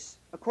case,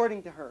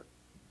 according to her,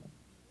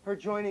 her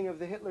joining of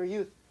the Hitler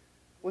Youth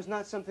was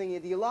not something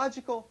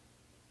ideological,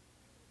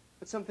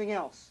 but something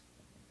else.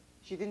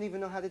 She didn't even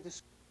know how to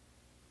describe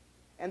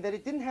it. And that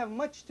it didn't have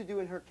much to do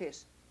in her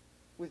case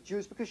with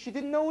Jews because she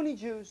didn't know any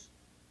Jews.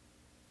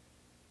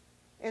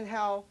 And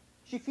how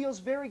she feels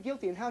very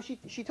guilty. And how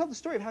she told the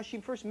story of how she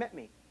first met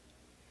me.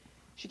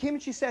 She came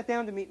and she sat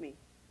down to meet me.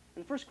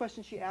 And the first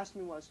question she asked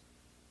me was,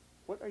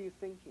 what are you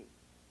thinking?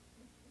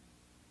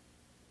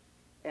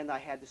 And I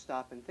had to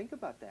stop and think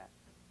about that.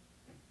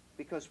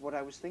 Because what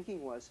I was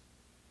thinking was,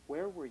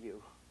 where were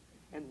you?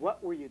 And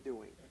what were you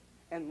doing?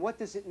 And what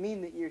does it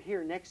mean that you're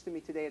here next to me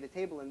today at a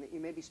table and that you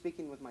may be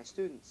speaking with my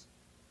students?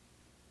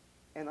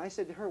 And I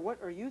said to her, what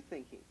are you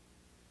thinking?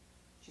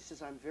 She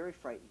says, I'm very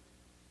frightened.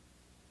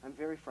 I'm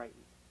very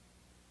frightened.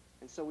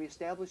 And so we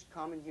established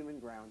common human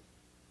ground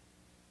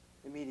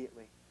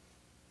immediately.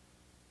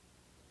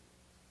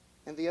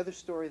 And the other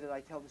story that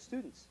I tell the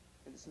students,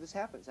 and so this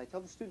happens, I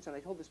tell the students, and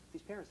I told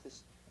these parents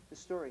this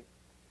story.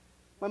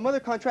 My mother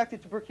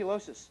contracted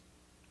tuberculosis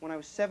when I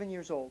was 7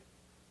 years old.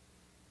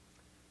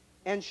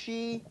 And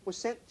she was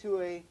sent to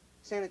a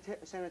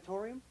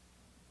sanatorium,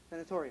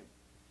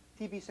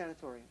 TB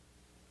sanatorium,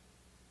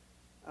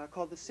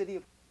 called the City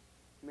of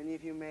Hope. Many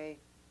of you may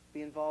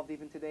be involved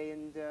even today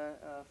in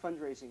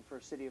fundraising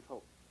for City of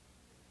Hope.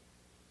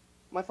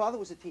 My father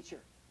was a teacher.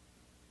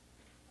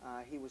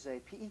 He was a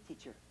PE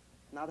teacher.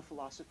 Not a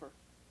philosopher,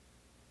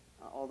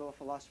 although a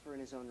philosopher in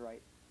his own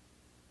right.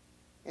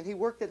 And he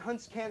worked at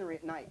Hunt's Cannery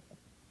at night.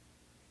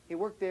 He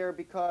worked there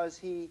because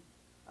he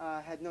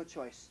had no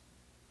choice.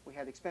 We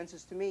had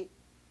expenses to meet.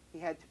 He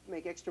had to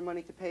make extra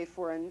money to pay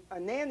for a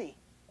nanny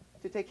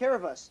to take care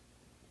of us.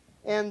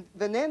 And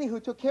the nanny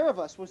who took care of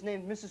us was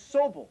named Mrs.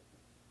 Sobel.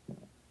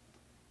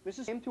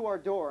 Mrs. came to our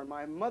door, and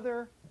my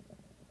mother,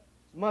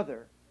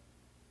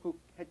 who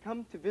had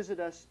come to visit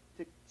us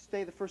to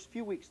stay the first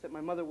few weeks that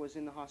my mother was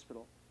in the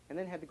hospital, and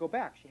then had to go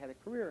back. She had a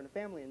career and a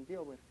family and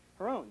deal with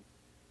her own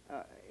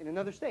in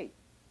another state.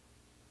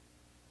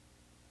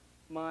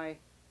 My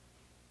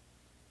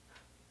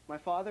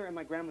father and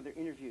my grandmother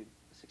interviewed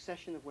a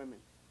succession of women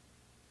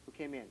who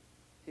came in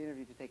to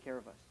interview to take care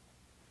of us.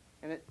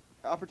 And at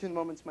opportune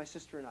moments, my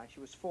sister and I,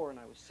 she was 4 and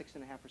I was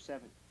 6.5 or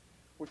 7,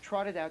 were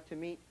trotted out to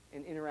meet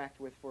and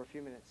interact with for a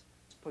few minutes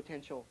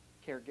potential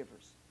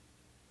caregivers.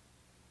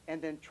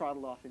 And then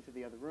trotted off into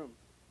the other room.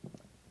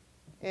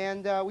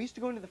 And we used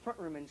to go into the front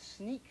room and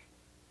sneak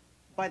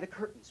by the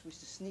curtains. We used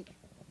to sneak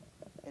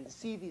and to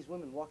see these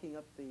women walking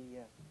up the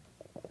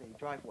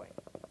driveway.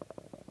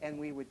 And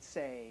we would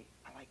say,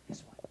 I like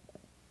this one.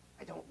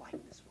 I don't like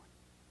this one.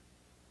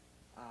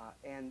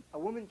 And a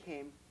woman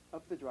came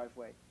up the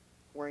driveway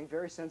wearing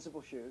very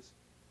sensible shoes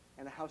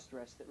and a house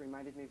dress that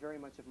reminded me very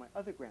much of my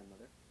other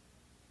grandmother.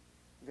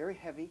 Very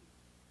heavy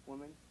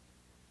woman,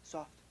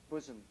 soft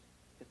bosomed,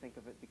 to think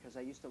of it, because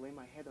I used to lay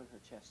my head on her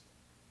chest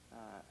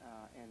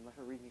and let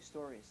her read me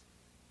stories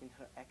in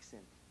her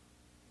accent.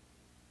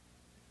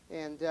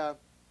 And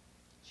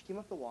she came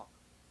up the walk,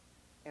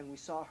 and we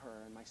saw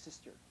her, and my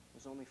sister, who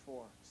was only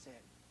 4, said,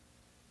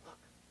 look,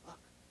 look,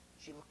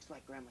 she looks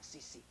like Grandma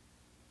Cece.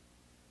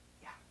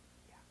 Yeah,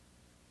 yeah.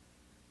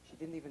 She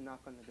didn't even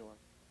knock on the door.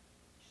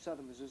 She saw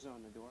the mezuzah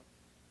on the door.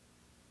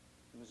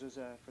 The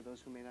mezuzah, for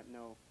those who may not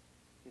know,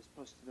 is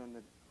posted on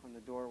the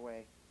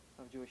doorway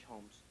of Jewish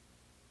homes,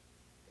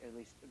 at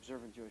least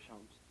observant Jewish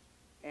homes.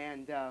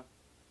 And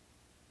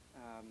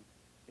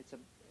it's,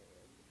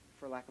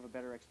 for lack of a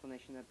better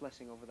explanation, a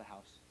blessing over the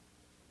house.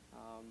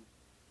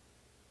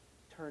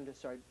 Turned a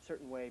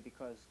certain way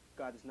because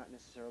God is not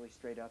necessarily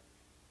straight up.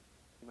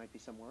 He might be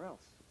somewhere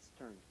else. It's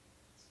turned.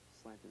 It's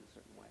slanted a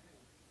certain way.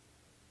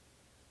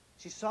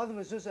 She saw the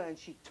mezuzah and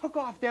she took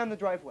off down the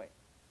driveway.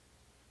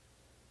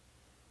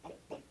 Bump,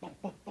 bump,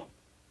 bump, bump, bump.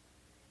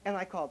 And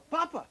I called,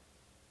 Papa,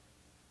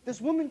 this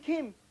woman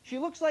came. She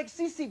looks like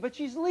Cece, but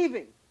she's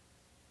leaving.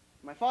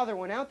 My father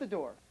went out the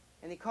door,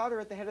 and he caught her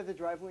at the head of the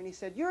driveway, and he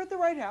said, you're at the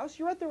right house.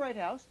 You're at the right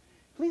house.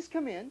 Please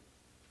come in.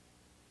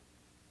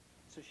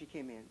 So she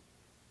came in,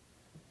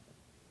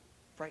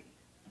 frightened.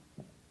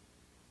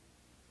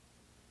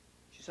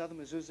 She saw the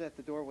mezuzah at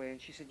the doorway, and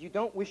she said, you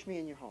don't wish me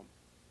in your home.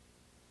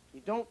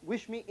 You don't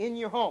wish me in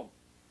your home.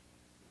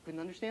 Couldn't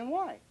understand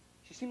why.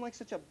 She seemed like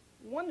such a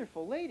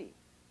wonderful lady.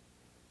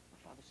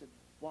 My father said,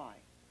 why?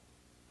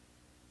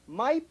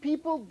 My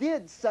people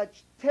did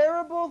such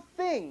terrible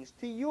things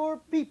to your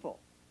people.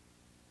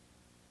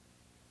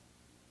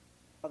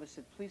 Father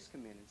said, please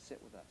come in and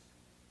sit with us.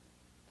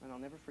 And I'll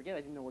never forget,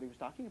 I didn't know what he was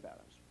talking about.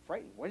 I was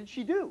frightened. What did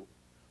she do?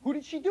 Who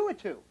did she do it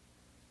to? And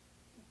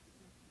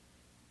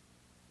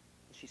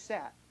she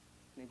sat,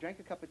 and they drank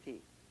a cup of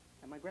tea.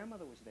 And my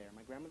grandmother was there.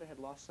 My grandmother had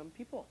lost some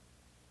people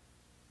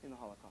in the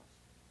Holocaust.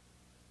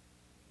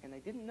 And I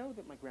didn't know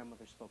that my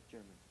grandmother spoke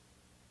German.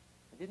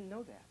 I didn't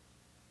know that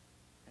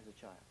as a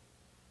child.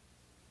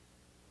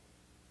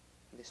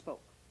 And they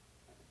spoke.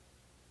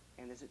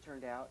 And as it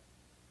turned out,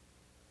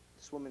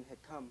 this woman had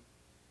come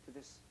to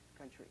this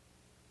country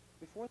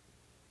before,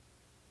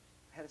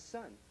 had a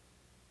son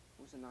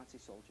who was a Nazi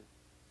soldier,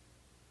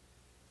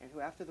 and who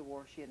after the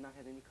war she had not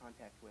had any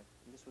contact with.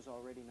 And this was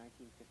already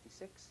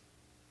 1956,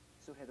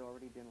 so it had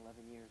already been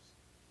 11 years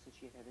since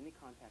she had had any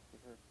contact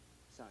with her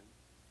son.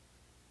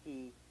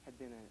 He had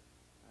been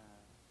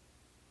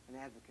an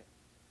advocate,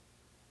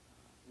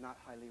 not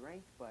highly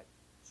ranked, but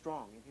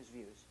strong in his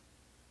views.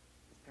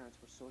 His parents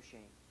were so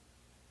ashamed.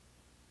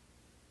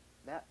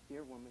 That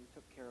dear woman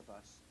took care of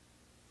us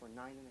for 9.5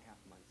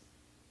 months.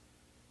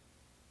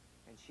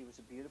 And she was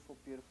a beautiful,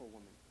 beautiful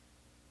woman.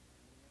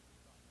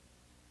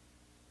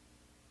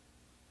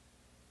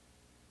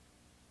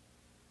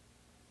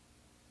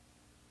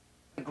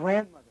 My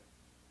grandmother.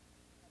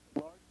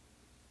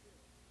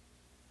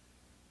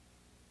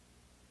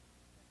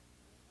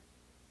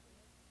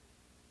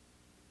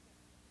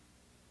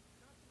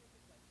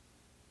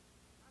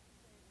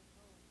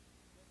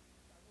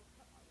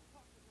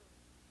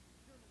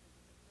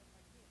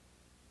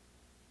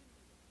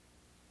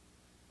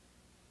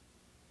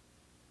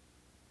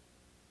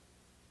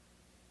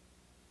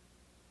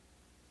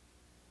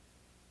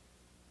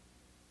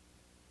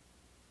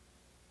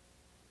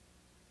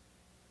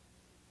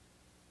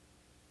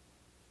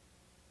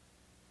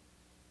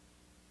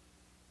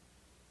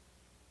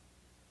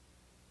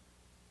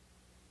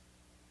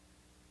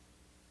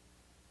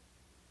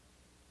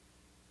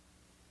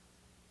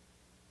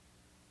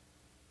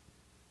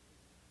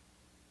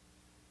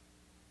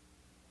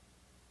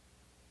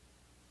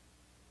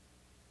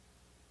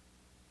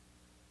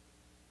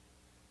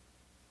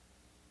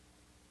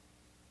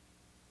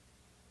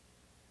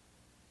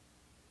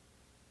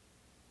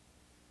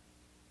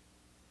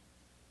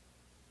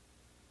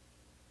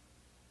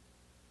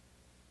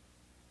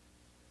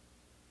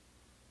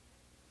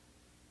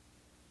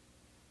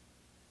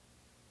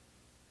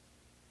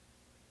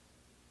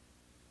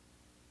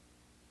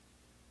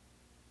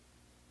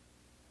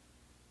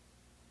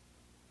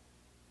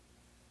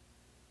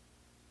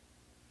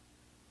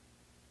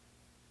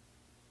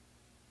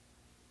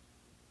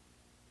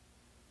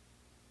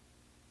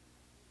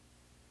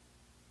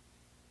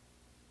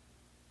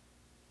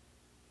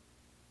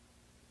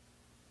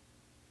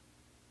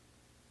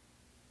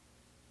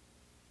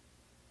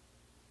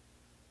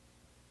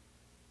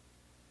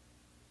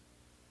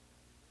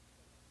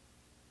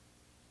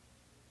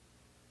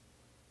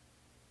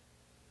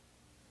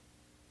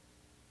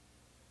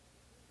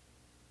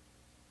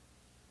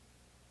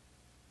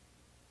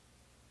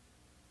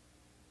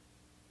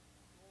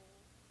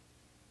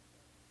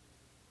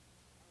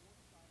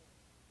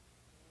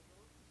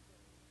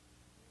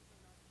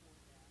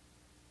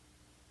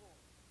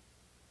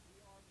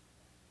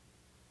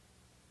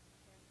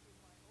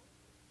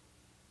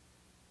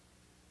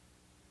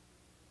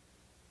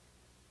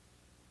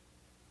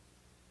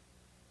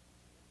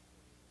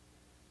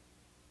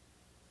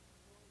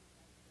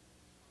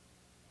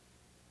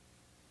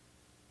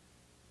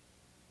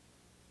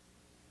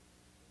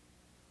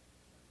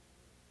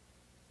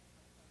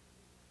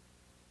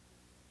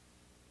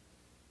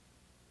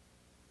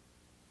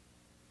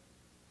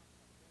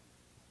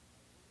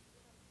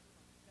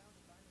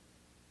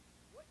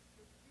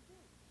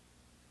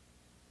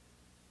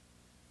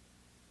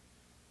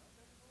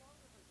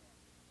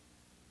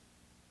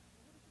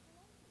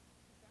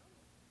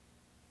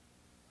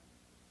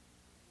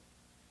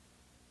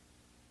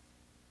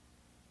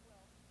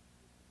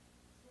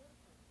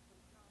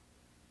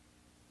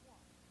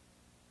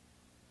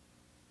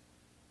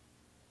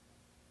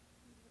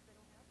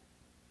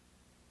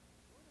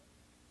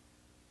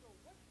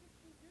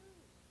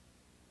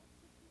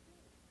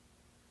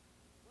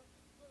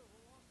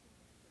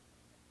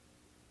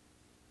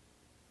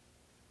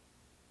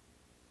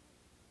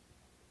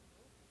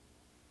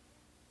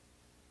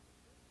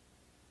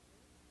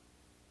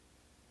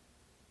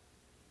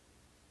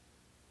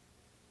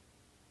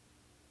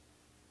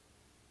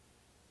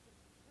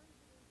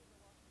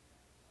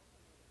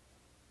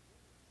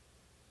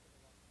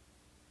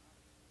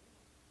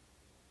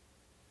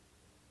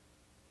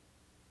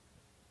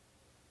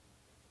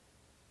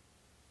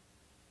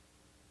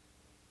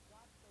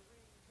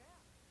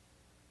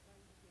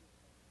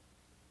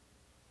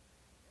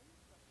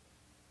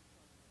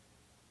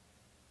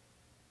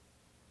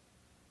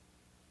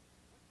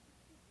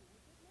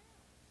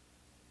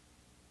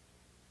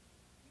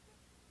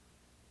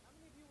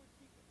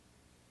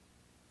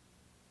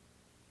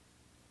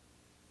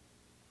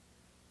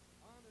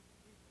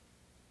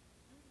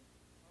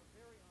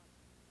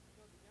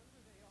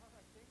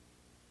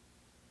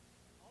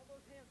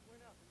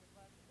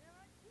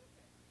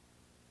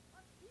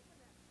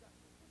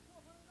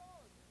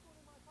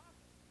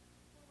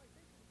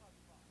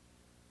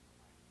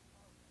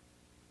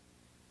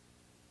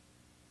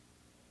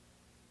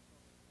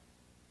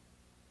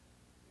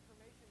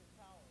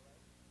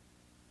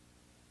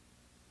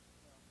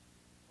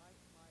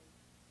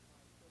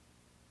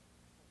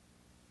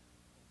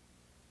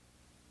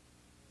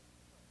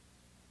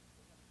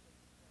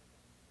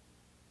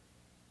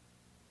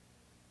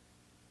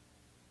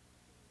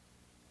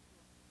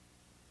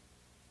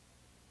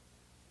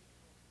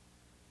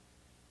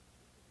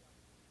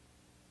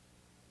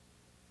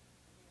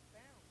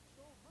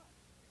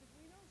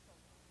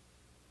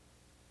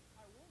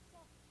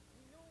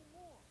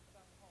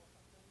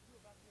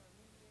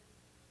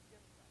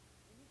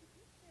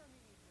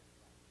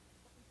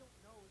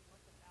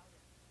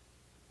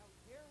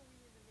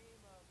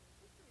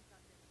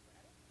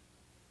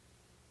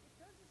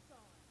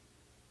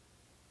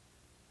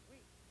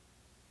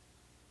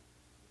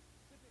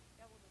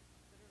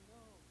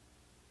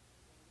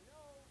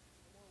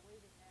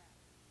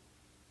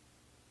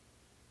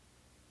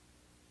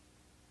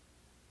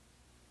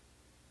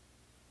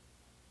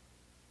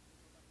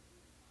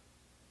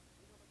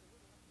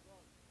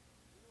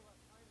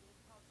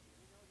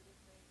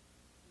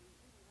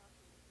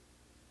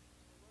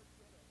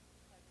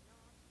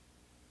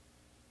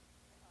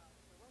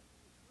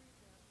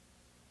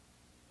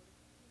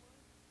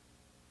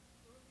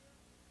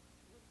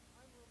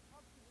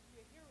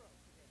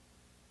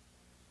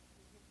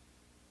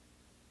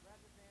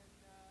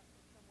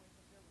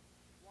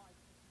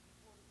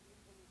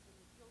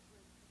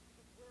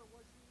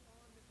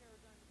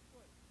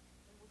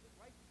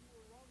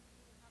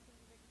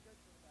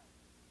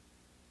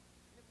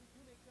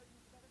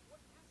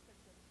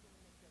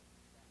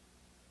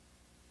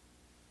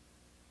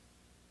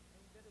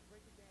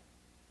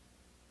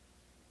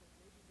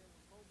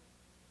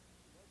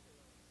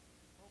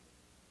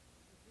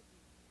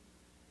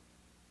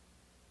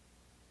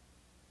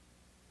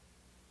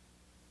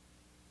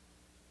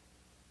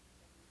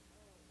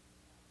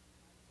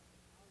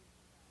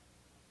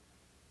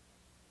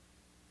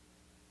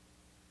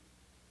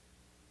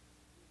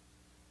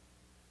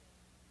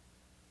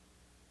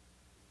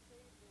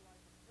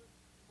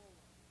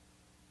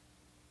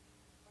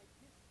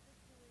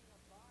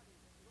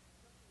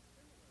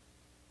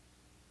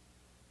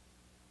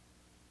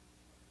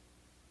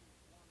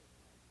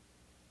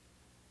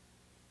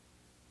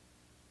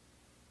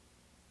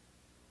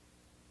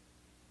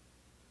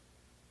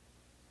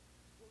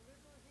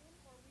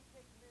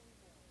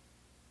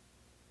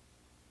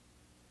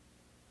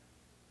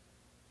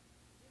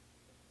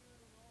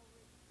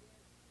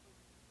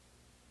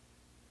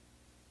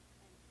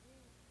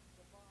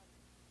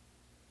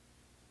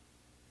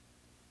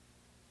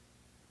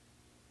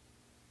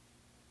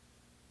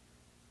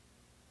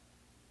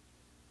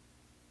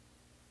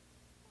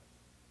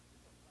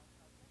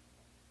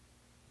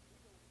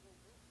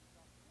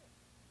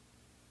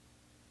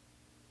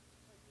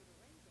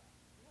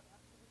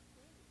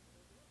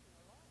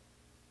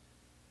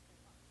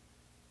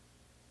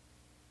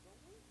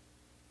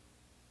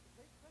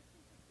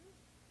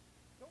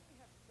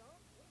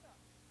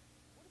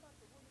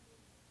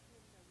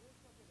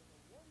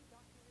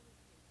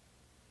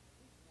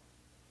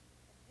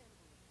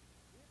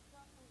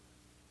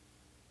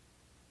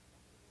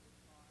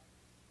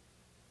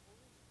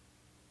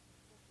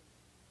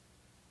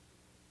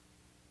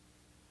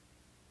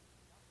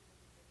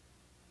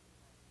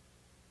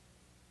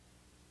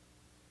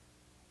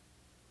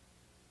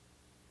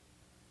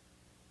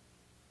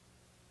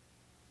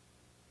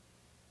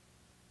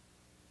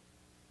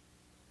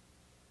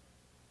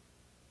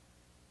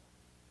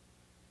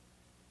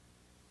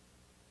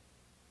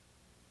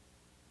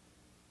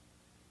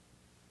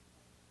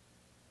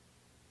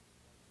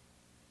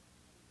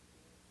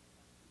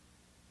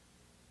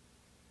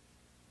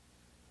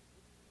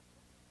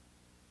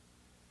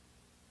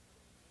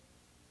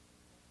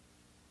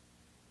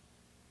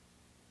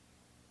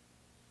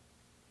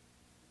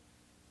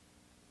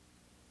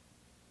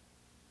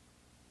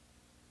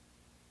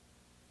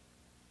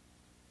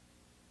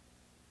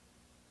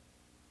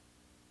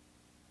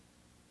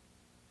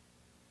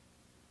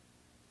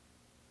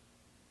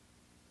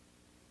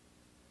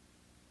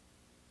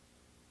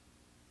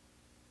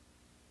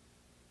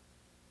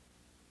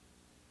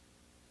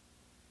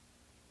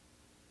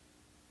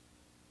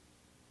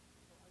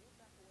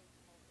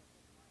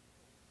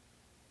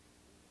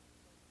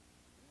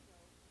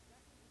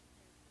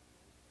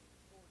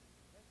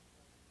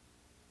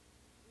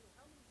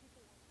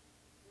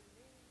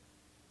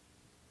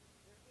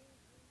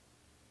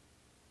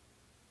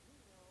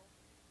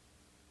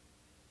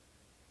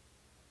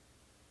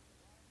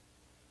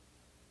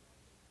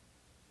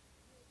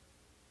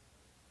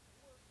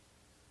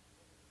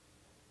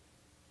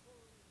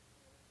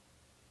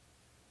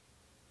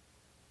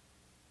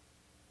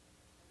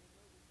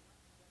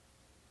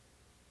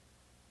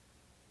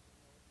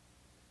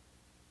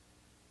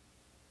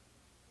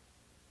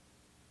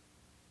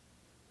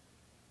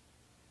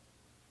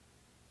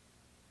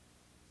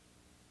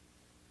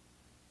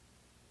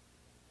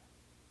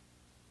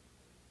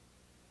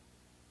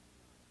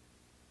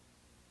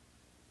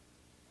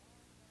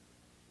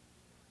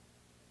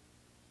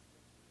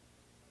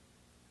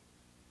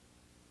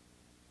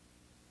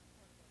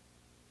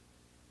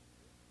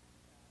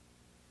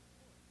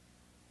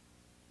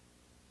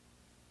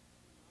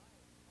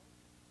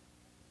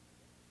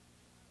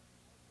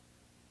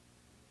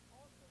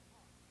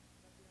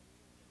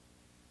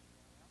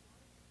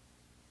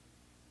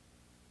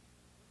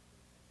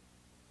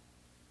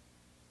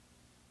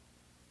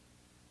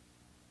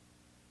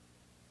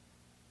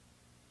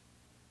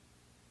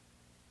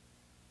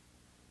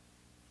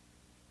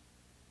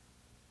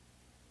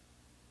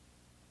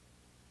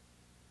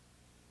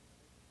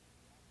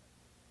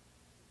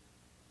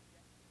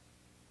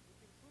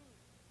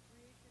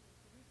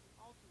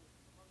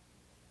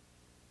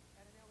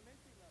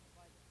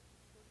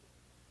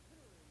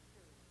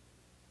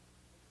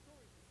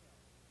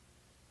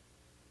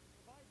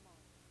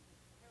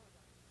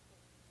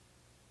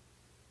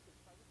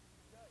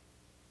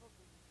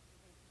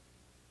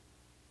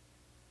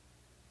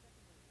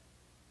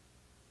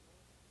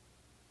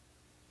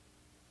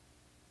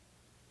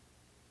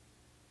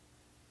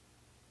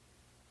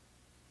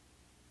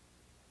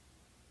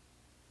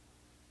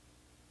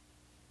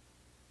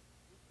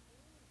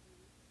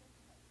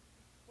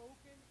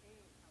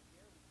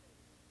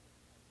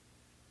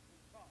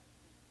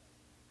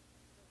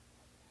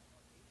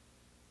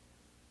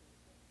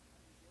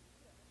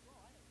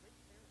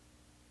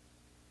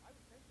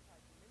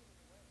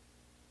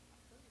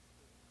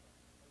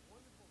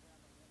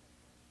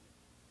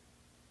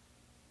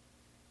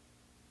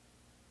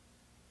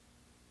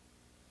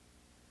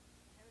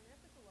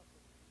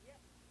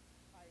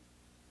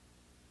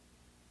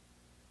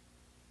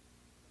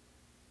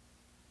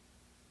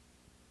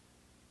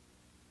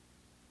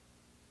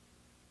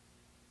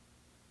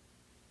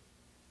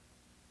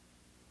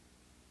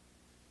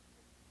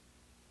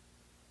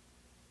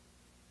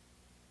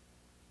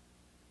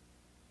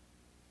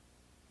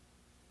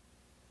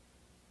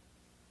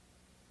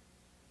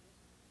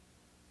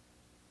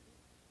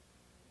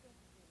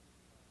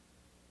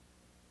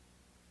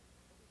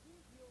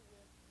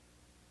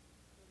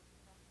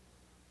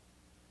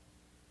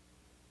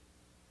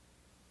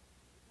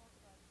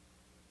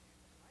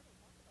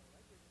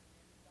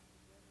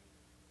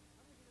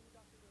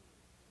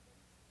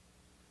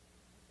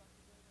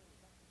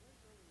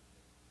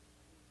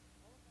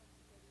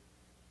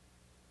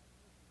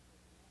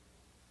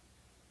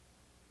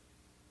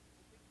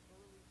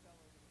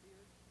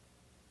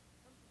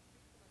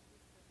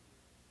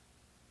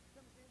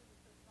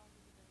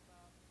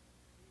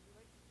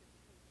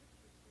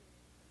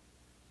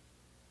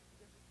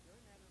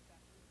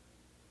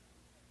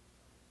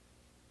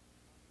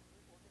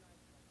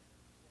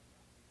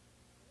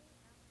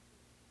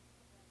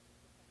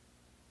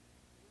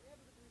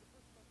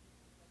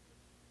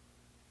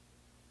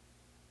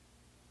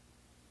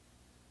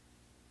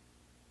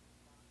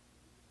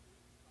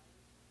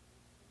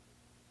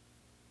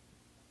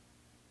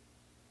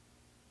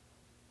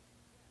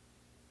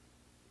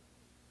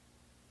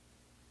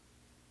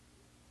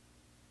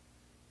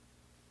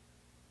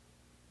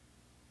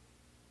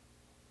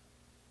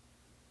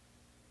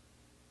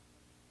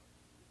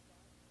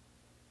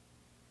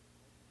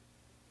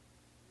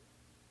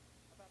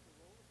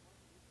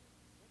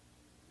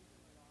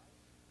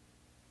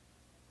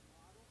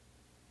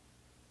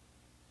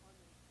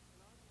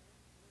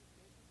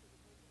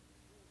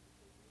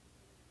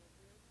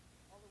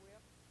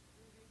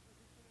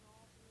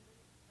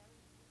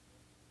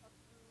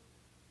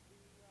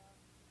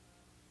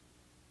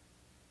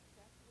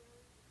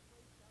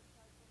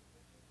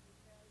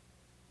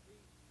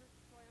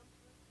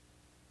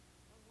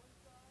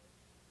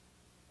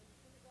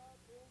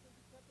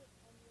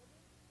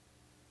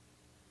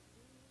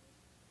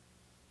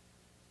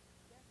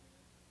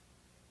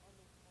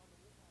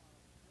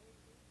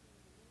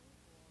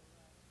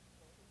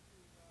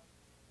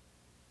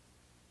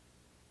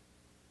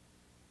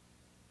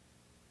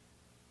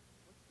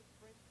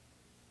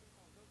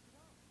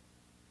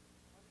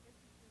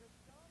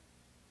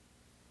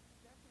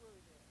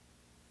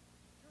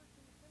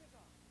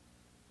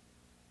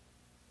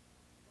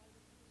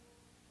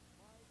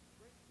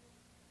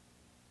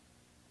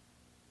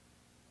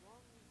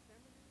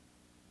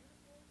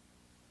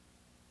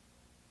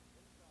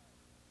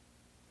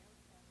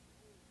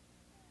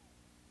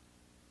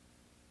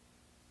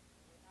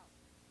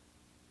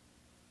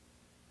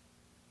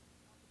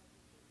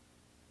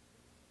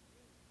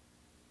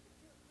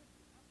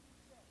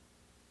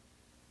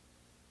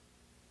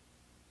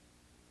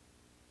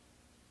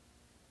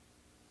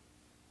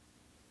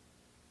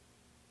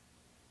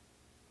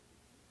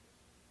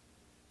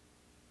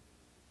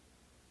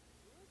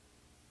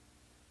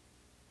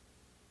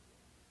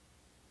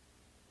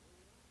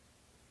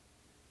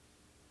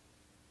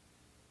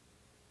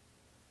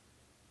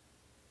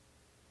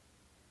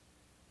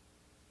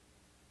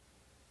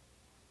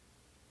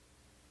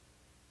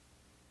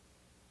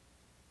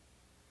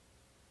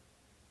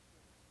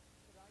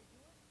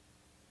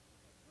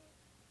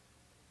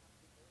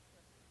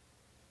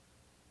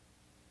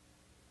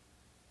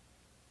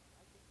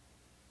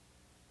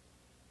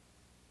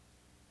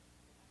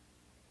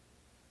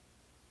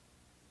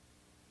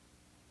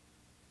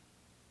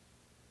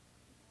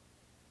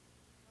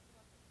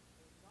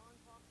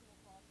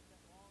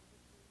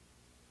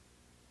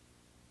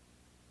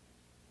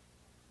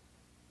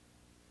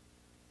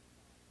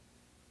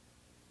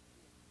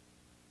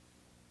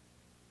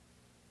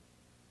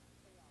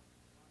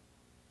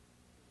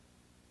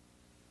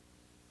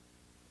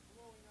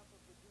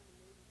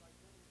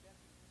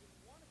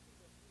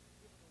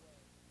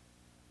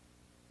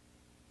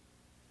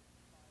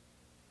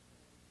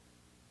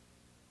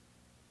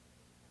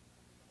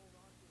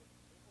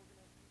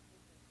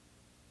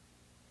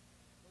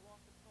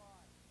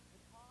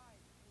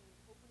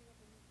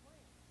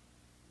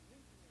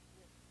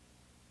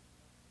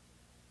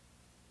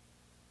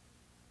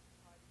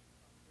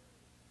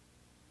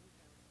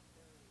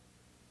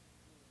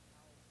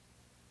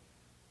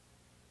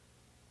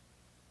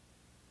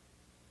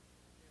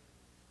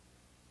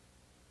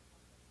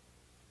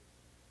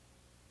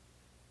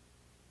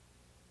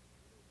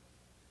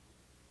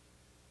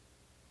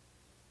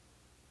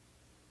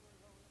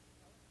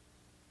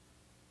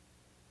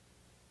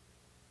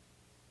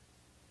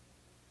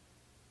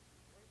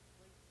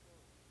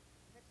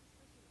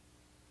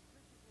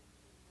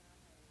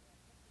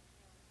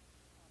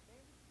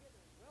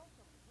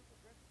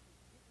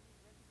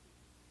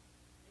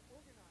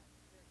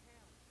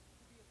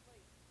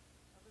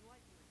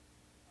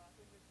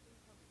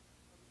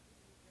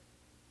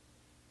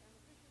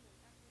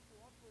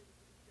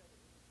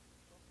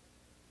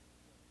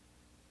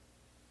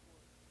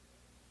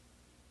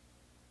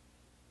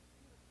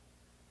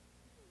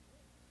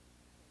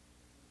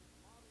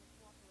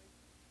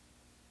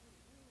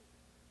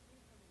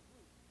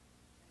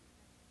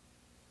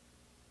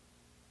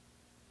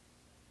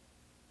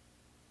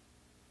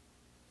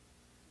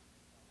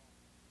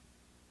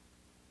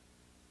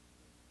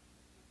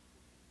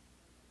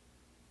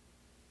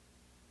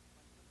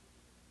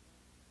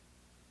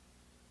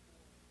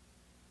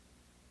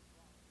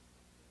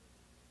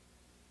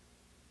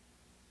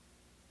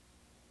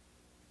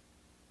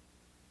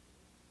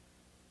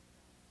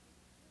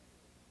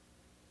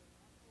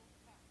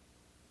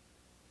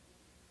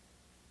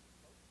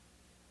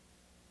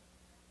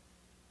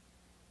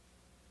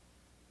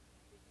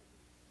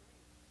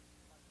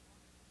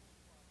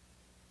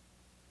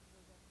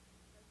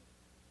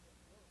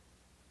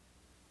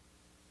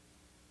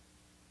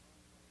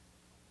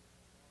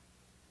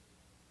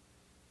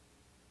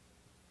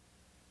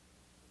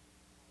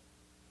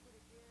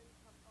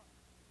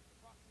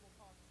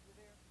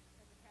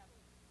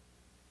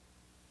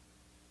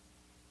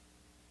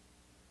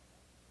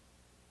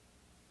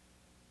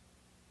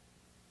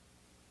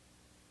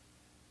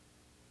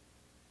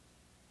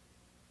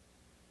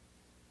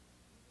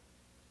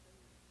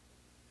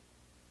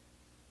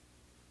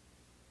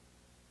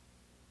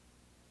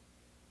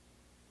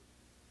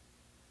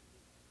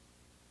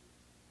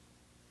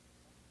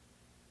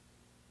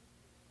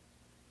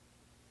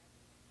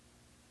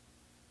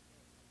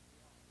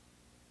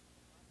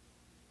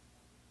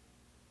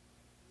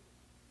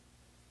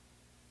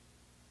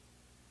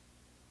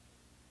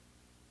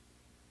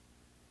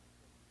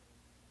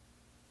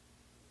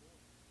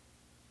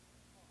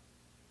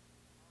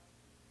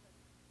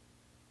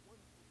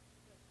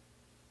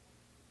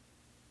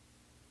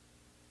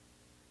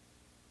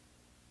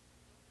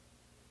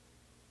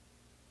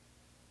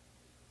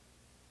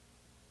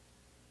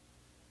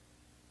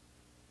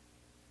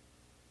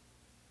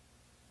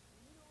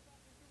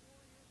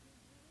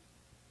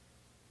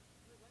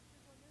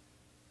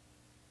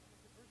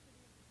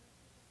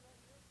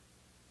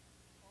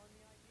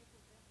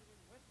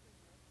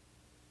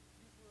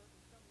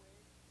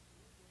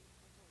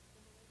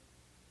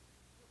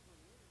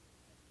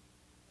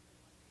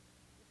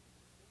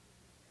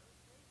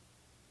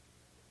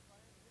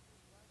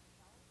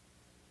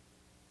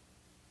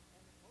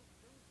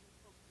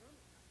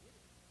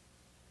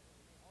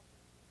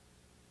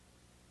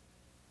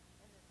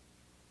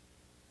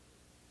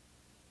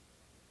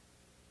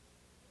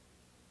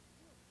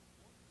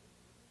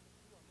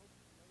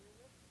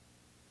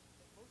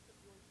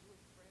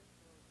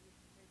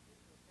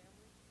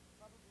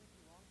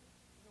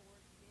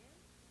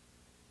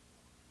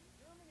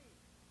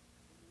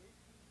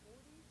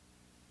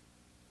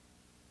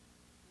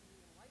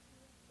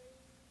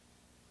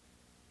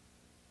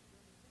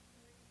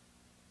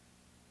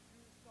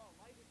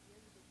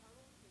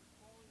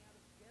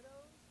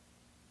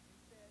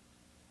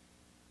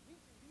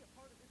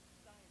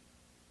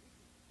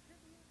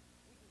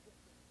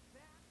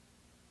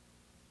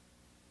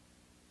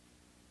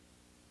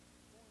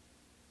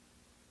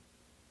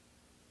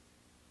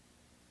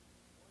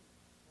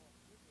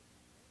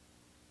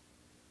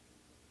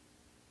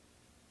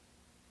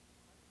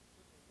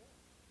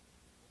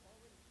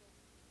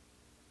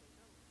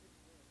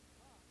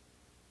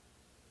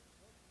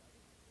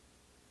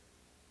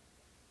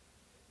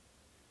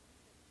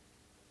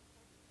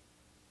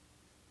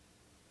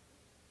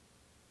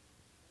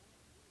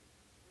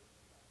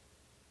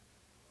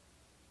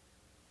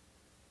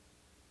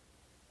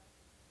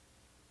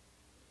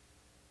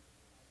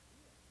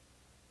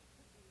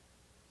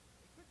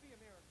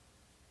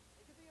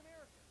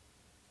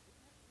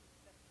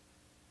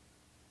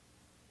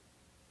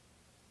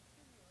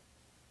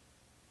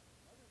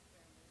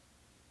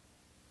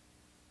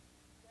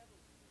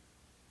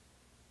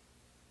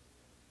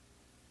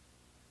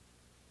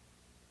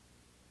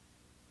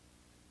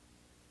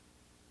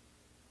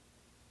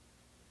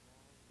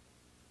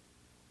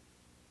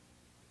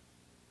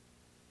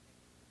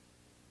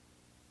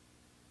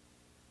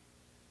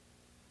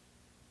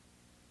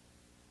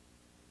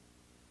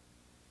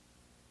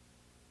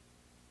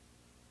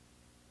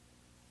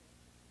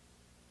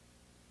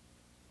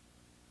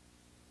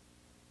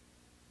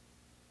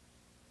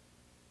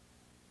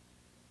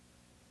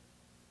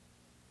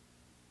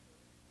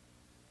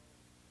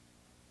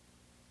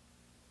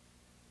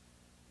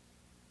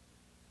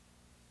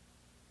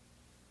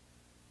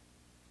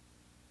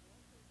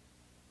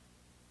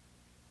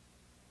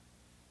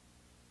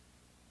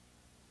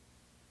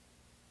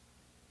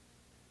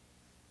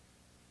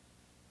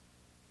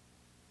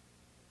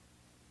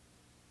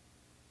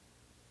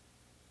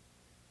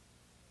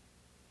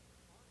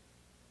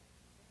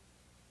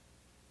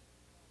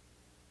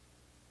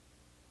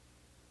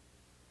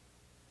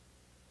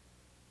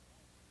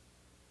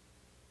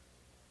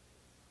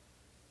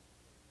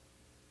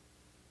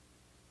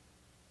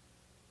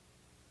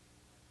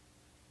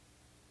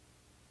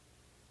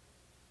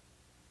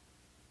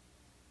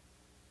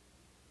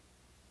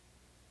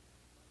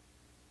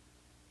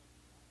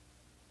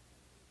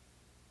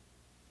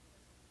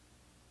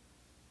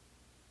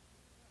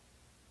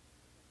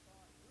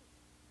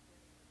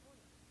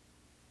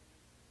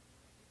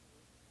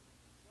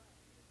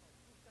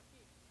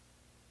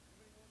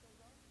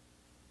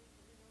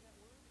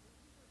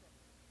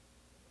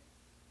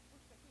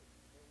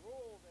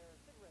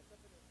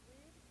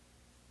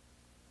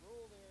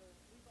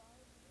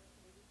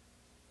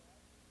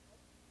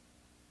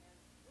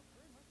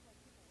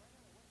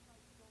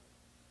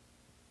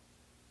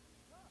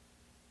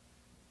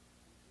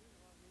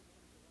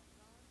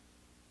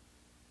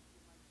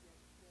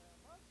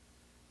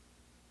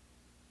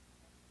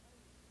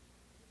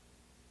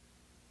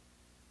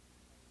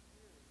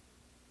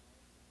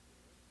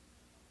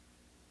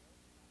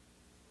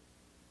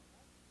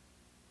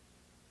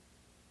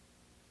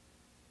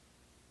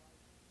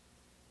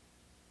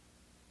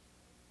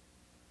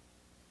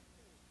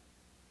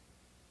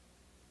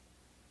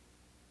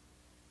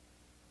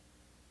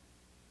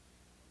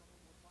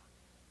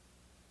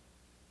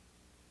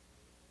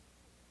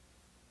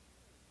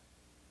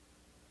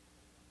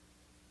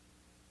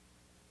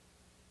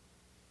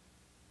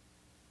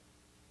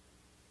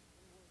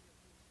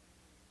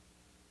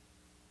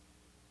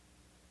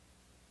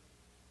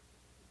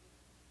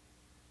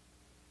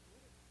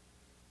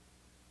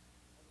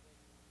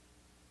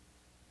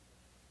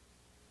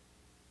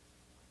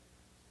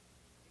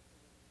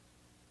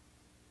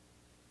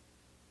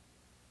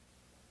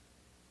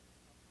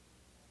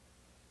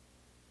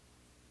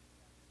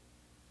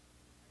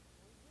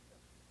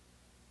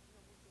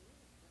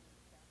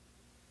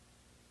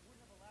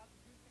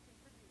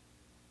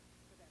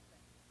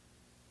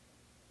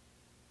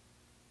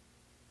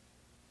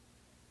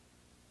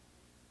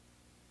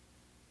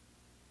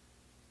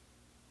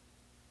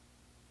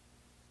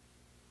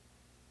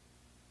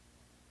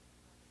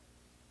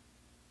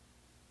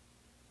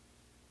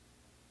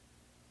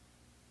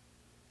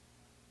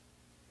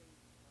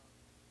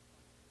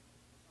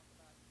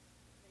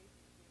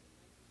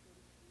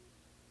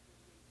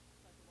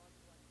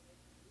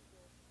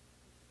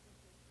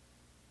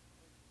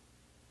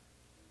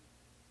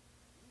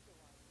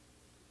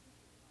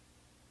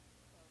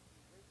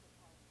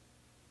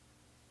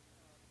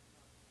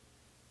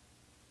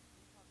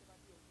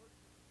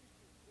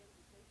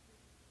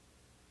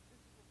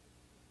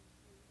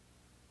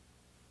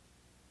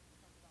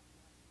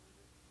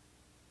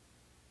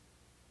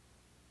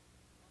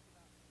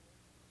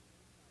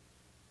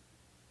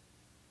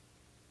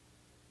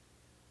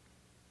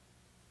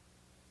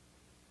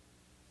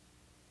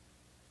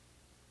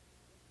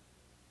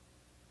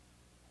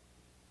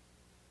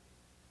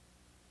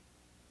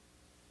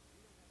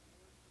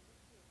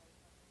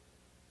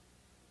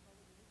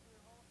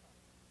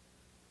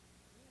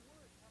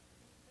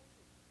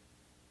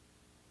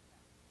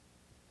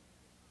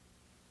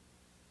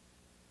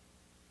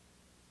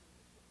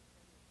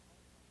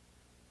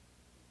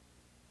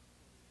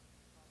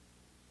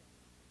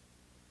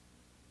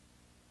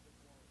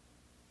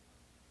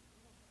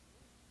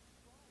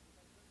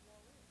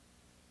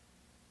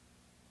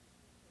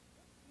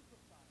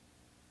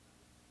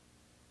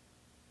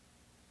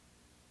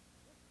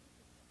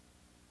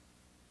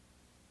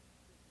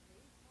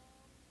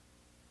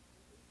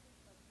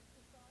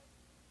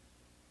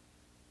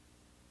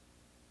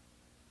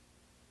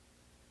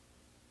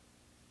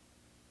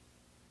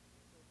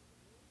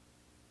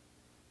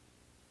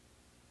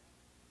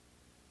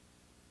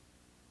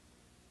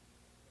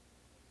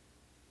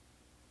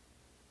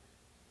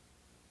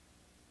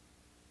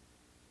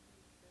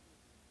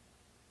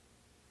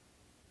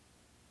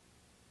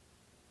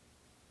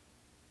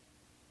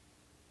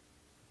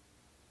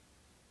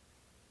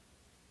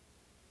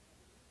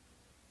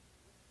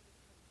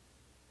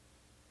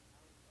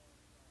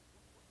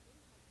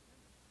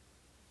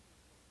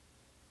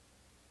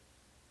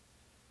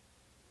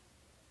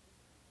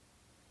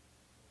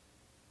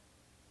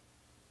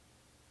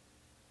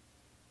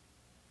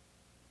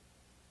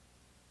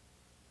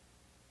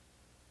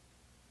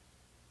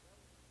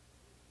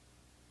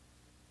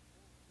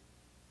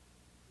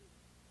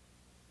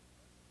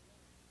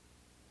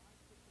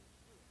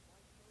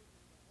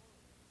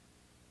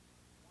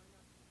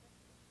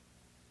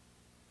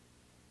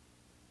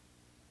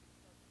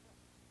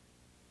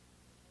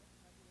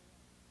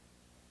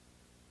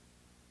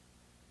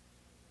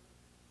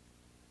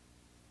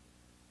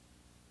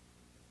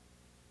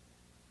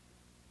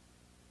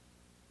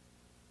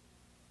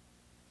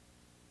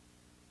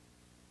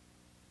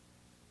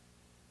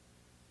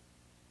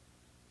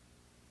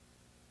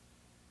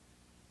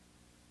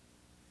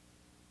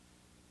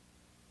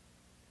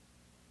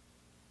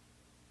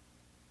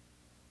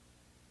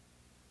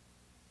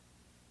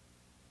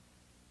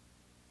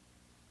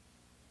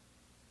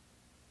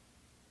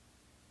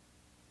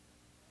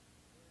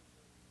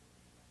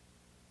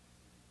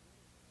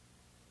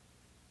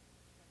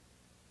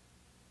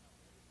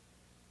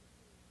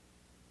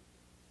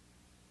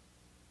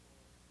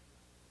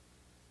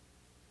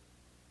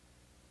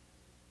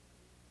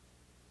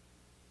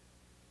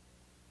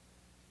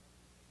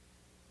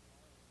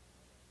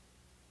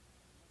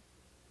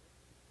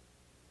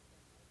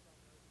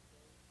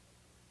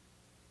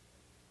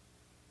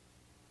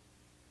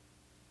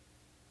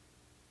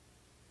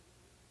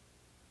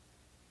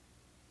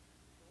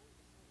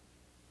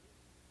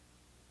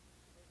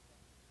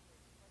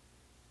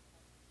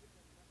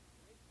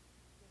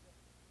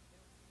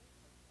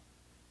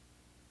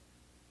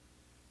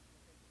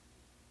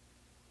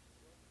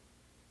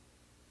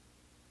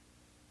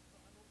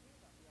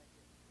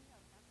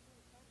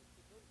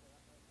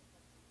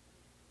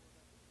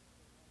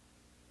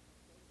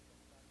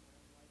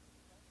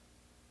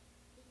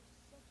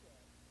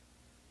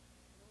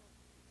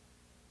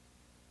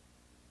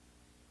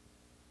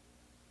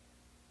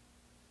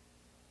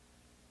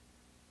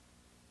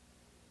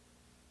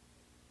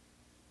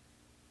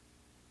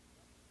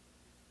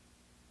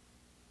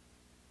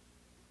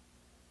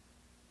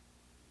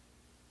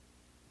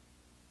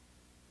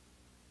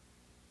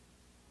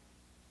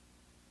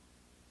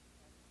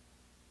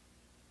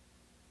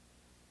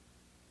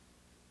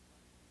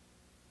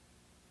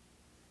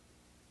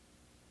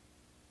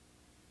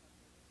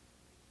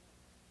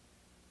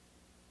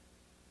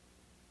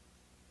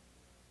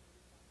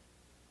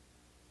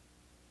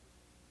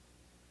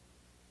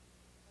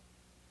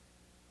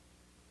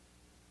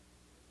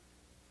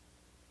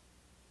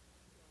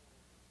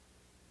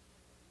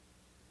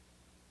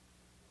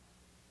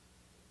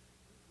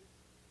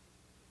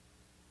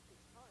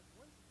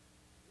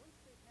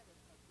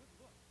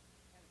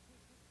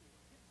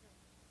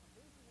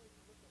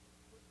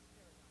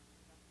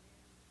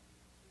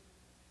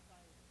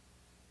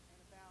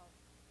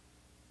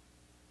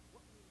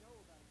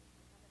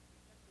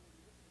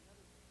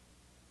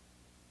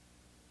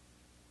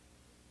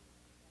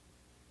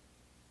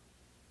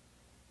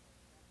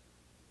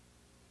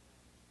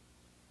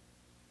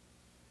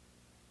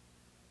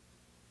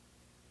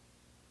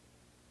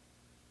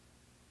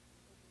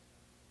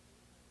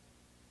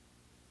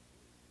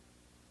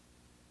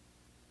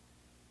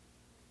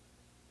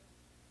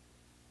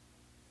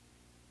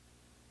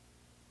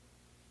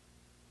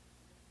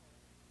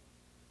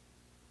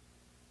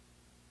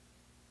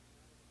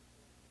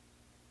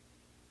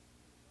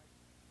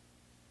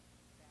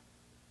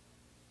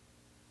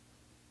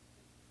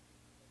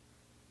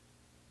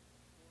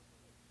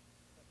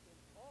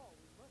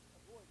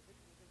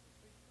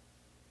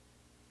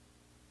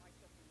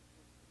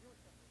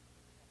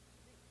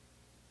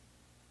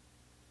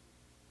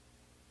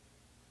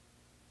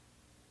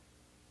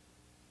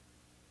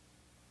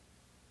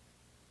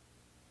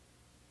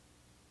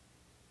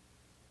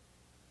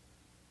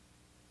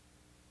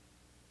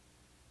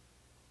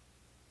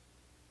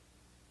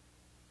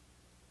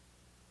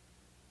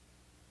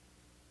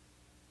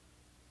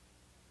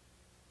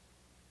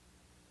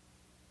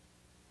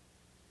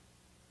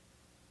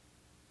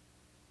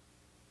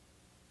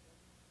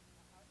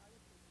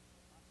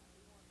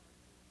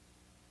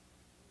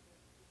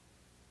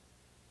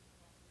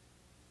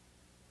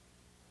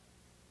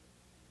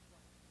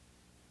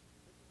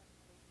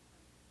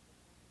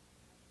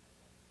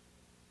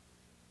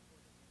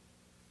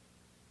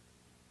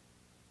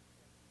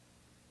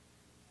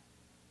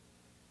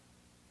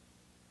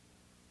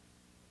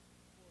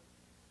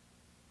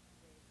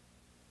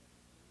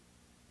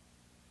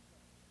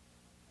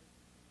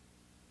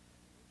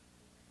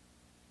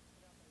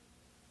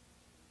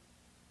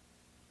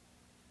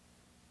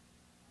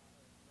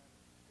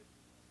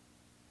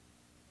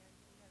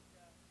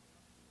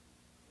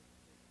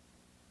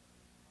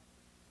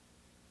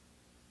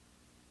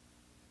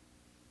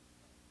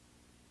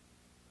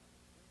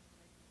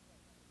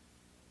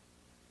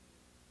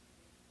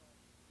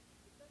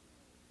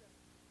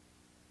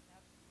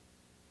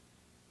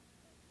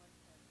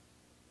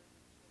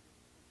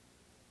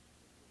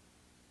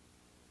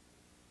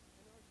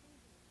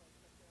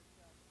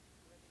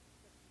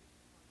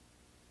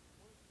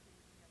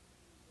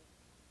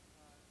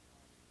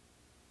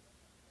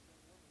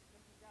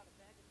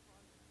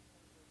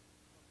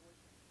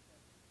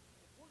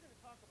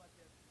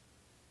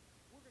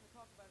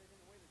 talk about it in